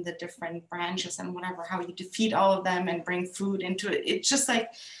within the different branches and whatever, how you defeat all of them and bring food into it. It's just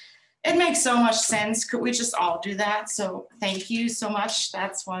like, it makes so much sense. Could we just all do that? So thank you so much.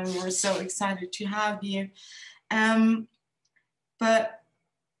 That's why we're so excited to have you. But,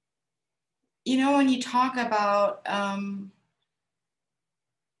 you know, when you talk about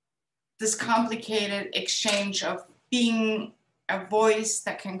this complicated exchange of being a voice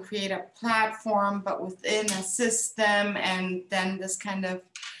that can create a platform, but within a system, and then this kind of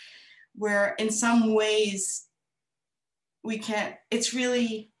where in some ways we can, it's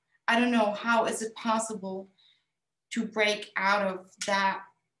really, I don't know, how is it possible to break out of that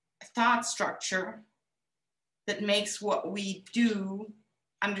thought structure that makes what we do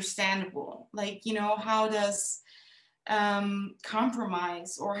understandable? Like, you know, how does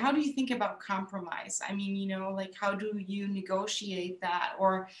compromise, or how do you think about compromise? I mean, you know, like, how do you negotiate that?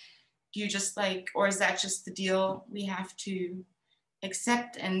 Or do you just like, or is that just the deal we have to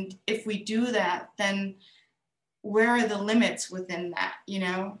accept? And if we do that, then where are the limits within that? You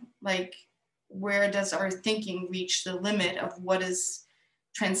know, like, where does our thinking reach the limit of what is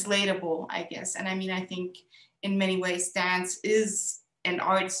translatable, I guess? And I mean, I think in many ways dance is, and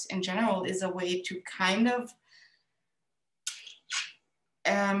arts in general, is a way to kind of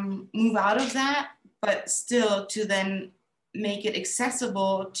move out of that, but still to then make it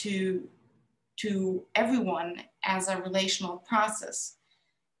accessible to everyone as a relational process.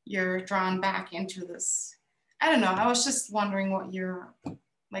 You're drawn back into this. I don't know, I was just wondering what you're,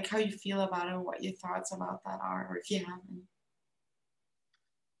 like, how you feel about it, or what your thoughts about that are, or if you have any.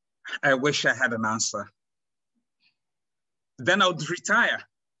 I wish I had an answer. Then I would retire.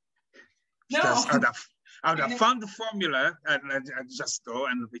 Because No. I would have found the formula and I'd just go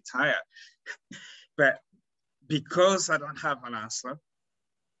and retire. But because I don't have an answer,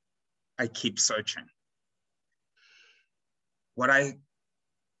 I keep searching. What I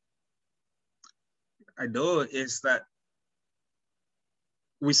know is that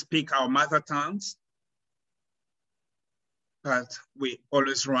we speak our mother tongues, but we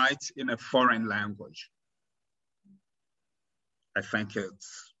always write in a foreign language. I think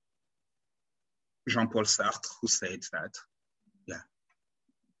it's Jean-Paul Sartre who said that. Yeah.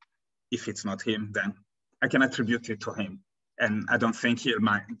 If it's not him, then I can attribute it to him, and I don't think he'll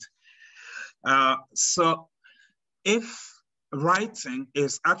mind. So if writing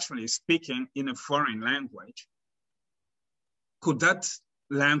is actually speaking in a foreign language, could that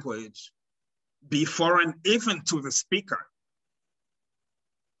language be foreign even to the speaker?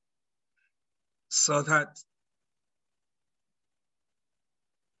 So that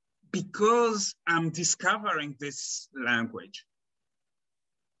because I'm discovering this language,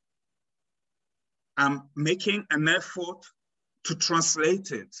 I'm making an effort to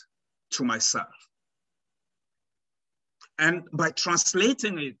translate it to myself. And by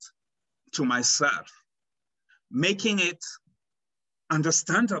translating it to myself, making it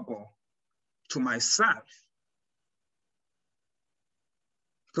understandable to myself,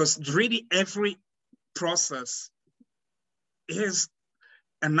 because really every process is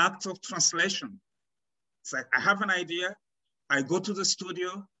an act of translation. It's like I have an idea, I go to the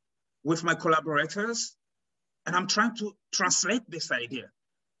studio with my collaborators, and I'm trying to translate this idea,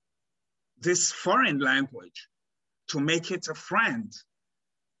 this foreign language, to make it a friend.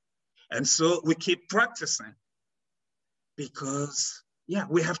 And so we keep practicing because, yeah,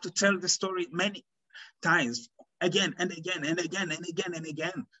 we have to tell the story many times, again and again and again and again and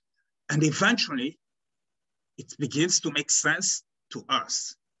again. And eventually it begins to make sense to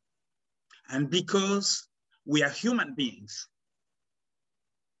us. And because we are human beings,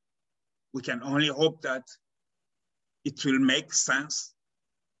 we can only hope that it will make sense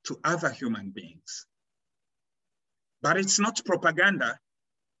to other human beings. But it's not propaganda.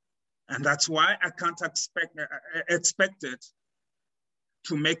 And that's why I can't expect it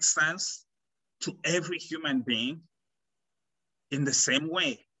to make sense to every human being in the same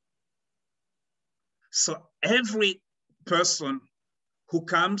way. So every person who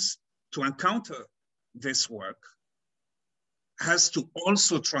comes to encounter this work has to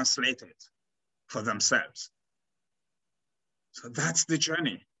also translate it for themselves. So that's the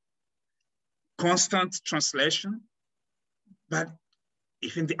journey. Constant translation, but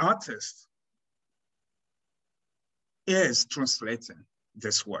even the artist is translating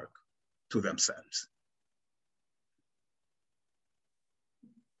this work to themselves.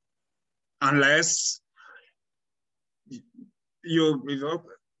 Unless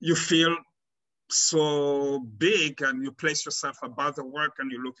you feel so big and you place yourself above the work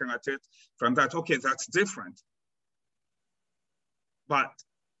and you're looking at it from that, okay, that's different. But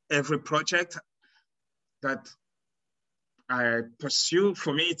every project that I pursue,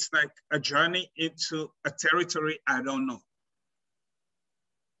 for me, it's like a journey into a territory I don't know.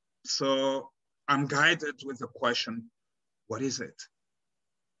 So I'm guided with the question, what is it?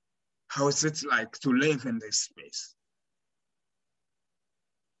 How is it like to live in this space?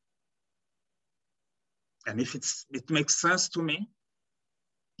 And if it makes sense to me,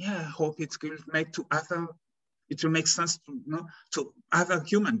 yeah, I hope it will make it will make sense to other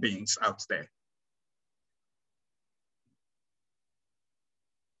human beings out there.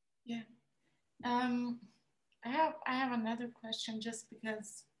 Yeah. I have another question, just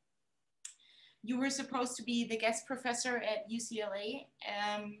because you were supposed to be the guest professor at UCLA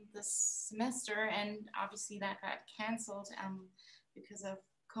this semester, and obviously that got canceled because of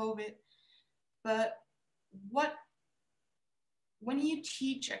COVID. But when you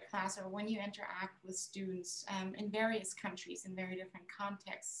teach a class or when you interact with students in various countries, in very different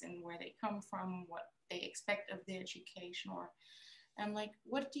contexts, and where they come from, what they expect of the education, or like,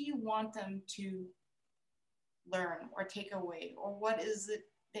 what do you want them to learn or take away? Or what is it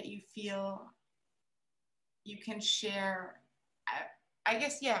that you feel you can share? I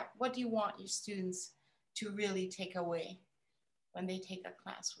guess, yeah, what do you want your students to really take away when they take a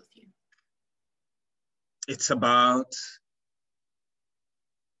class with you? It's about,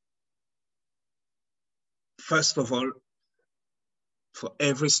 first of all, for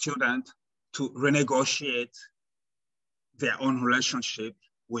every student to renegotiate their own relationship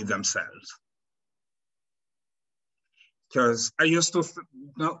with themselves. Because I used to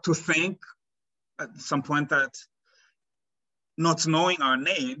think at some point that not knowing our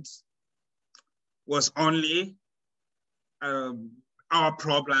names was only our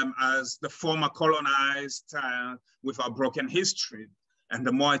problem as the former colonized with our broken history. And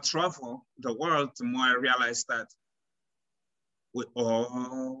the more I travel the world, the more I realize that we're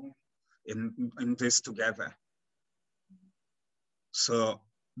all in this together. So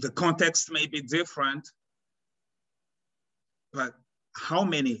the context may be different, but how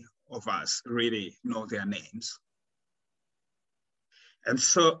many of us really know their names? And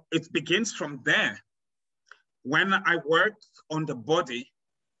so it begins from there. When I work on the body,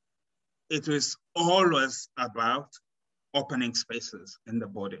 it is always about opening spaces in the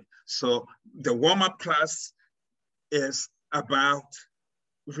body. So the warm-up class is about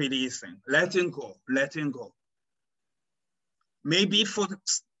releasing, letting go, letting go. Maybe for the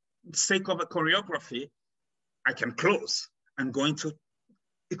sake of a choreography, I can close and go into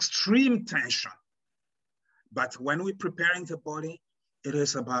extreme tension. But when we're preparing the body, it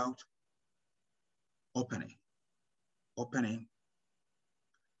is about opening, opening,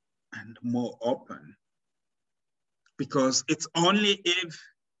 and more open. Because it's only if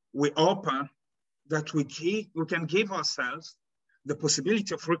we open that we can give ourselves the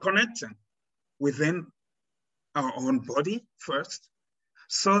possibility of reconnecting within our own body first.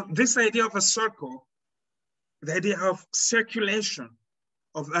 So this idea of a circle, the idea of circulation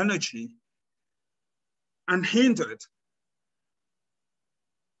of energy unhindered,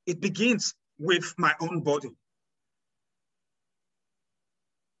 it begins with my own body.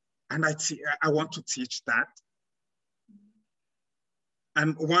 And I want to teach that.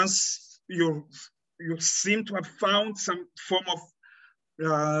 And once you seem to have found some form of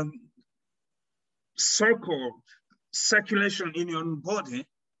circulation in your own body,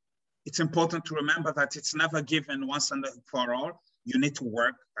 it's important to remember that it's never given once and for all. You need to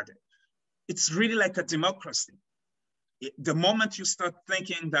work at it. It's really like a democracy. The moment you start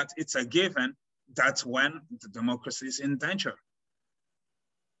thinking that it's a given, that's when the democracy is in danger.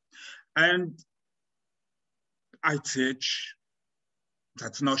 And I teach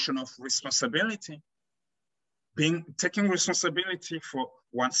that notion of responsibility, taking responsibility for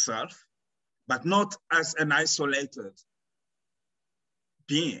oneself, but not as an isolated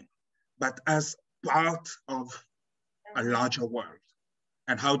being, but as part of a larger world.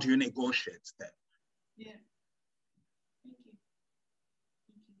 And how do you negotiate that? Yeah. Thank you.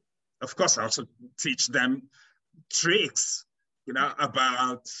 Of course, I also teach them tricks,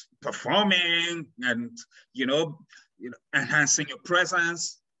 about performing and, enhancing your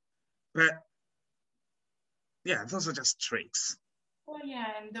presence. But yeah, those are just tricks. Well,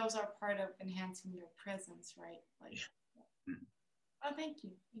 yeah, and those are part of enhancing your presence, right? Like, yeah. Mm-hmm. Oh, thank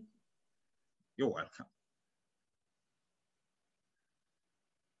you. Thank you. You're welcome.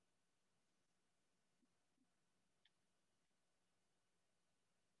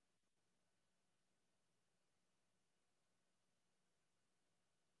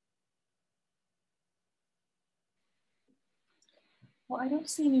 Well, I don't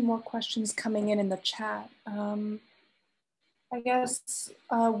see any more questions coming in the chat. I guess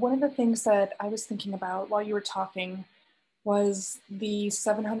one of the things that I was thinking about while you were talking was the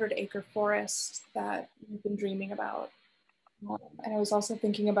 700-acre forest that you've been dreaming about. And I was also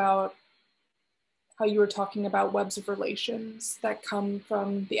thinking about how you were talking about webs of relations that come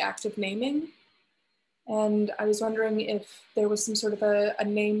from the act of naming. And I was wondering if there was some sort of a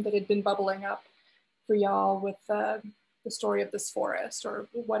name that had been bubbling up for y'all with the story of this forest, or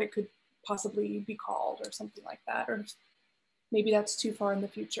what it could possibly be called, or something like that, or maybe that's too far in the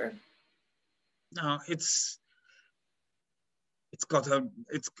future. No, it's got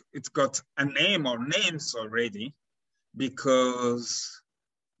a name or names already, because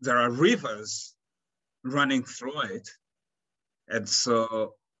there are rivers running through it. And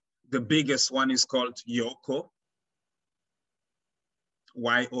so the biggest one is called Yoko,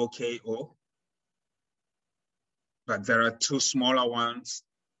 Y-O-K-O. But there are two smaller ones,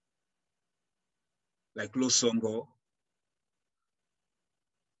 like Lusongo.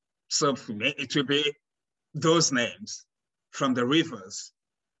 So for me, it will be those names from the rivers,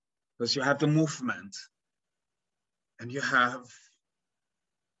 because you have the movement and you have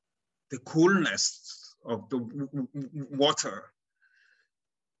the coolness of the water.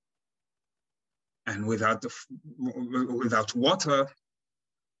 And without water,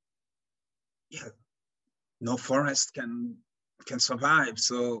 yeah, no forest can survive.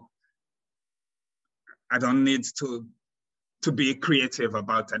 So I don't need to be creative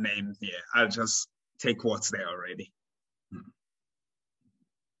about a name here. I'll just take what's there already.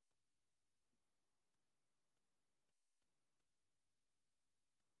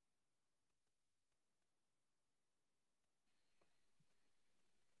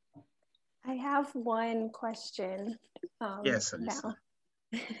 I have one question. Yes, Alisa.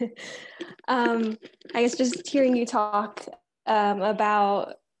 I guess just hearing you talk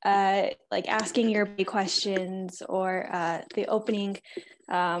about like asking your questions, or the opening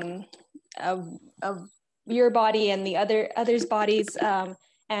of your body and the others' bodies,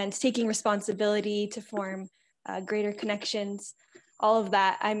 and taking responsibility to form greater connections, all of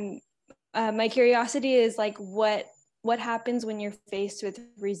that. My curiosity is like, what happens when you're faced with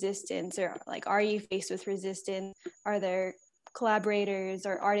resistance, or like, are you faced with resistance? Are there collaborators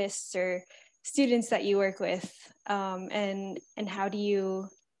or artists or students that you work with, and how do you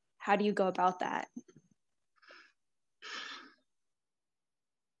go about that?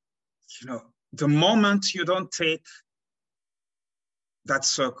 The moment you don't take that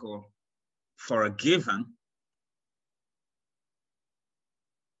circle for a given,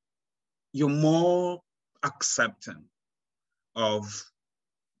 you're more accepting of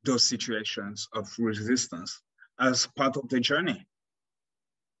those situations of resistance as part of the journey.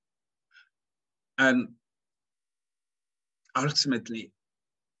 And ultimately,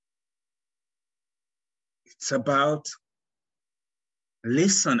 It's about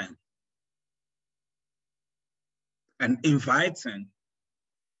listening and inviting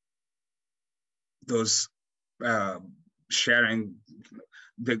those sharing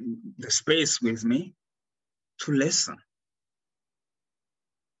the space with me to listen.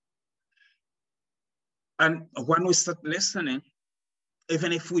 And when we start listening,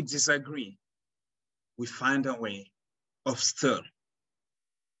 even if we disagree, we find a way of still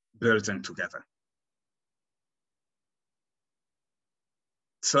building together.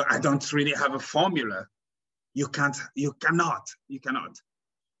 So I don't really have a formula. You cannot,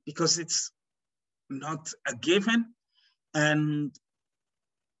 because it's not a given. And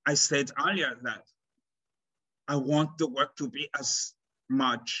I said earlier that I want the work to be as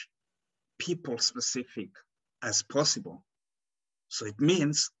much people specific as possible. So it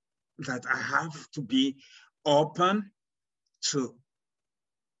means that I have to be open to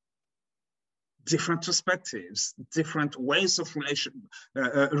different perspectives, different ways of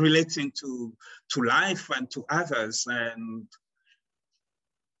relating to life and to others. And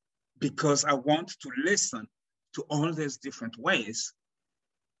because I want to listen to all these different ways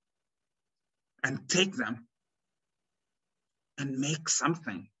and take them and make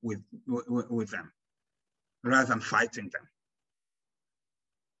something with them rather than fighting them.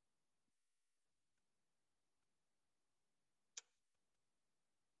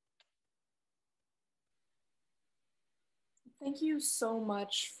 Thank you so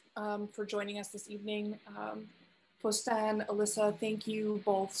much for joining us this evening. Faustin, Alyssa, thank you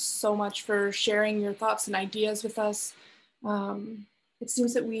both so much for sharing your thoughts and ideas with us. It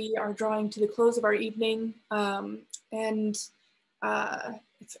seems that we are drawing to the close of our evening, and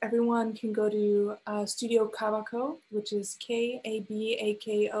if everyone can go to Studio Kabako, which is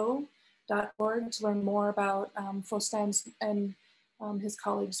KABAKO.org, to learn more about Faustin's and his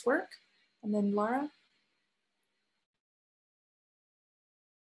colleagues' work. And then Lara.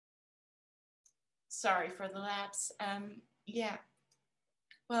 Sorry for the lapse. Yeah.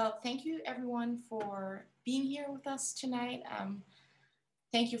 Well, thank you everyone for being here with us tonight.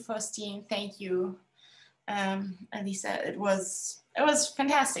 Thank you, Faustin. Thank you, Elisa. It was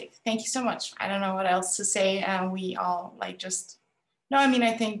fantastic. Thank you so much. I don't know what else to say. We all I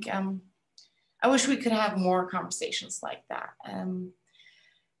think I wish we could have more conversations like that.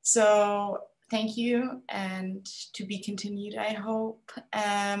 So thank you, and to be continued, I hope.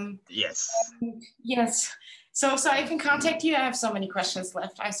 Yes. Yes. So I can contact you. I have so many questions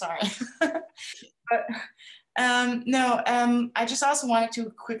left. I'm sorry. But I just also wanted to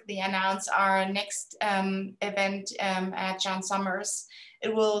quickly announce our next event at John Sommers.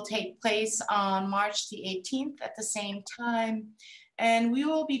 It will take place on March the 18th at the same time. And we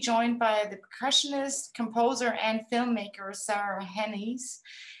will be joined by the percussionist, composer, and filmmaker Sarah Hennies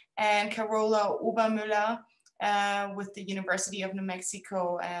and Carola Obermüller with the University of New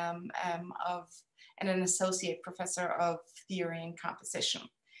Mexico and an associate professor of theory and composition.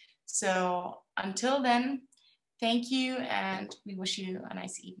 So until then, thank you, and we wish you a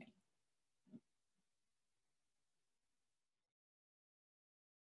nice evening.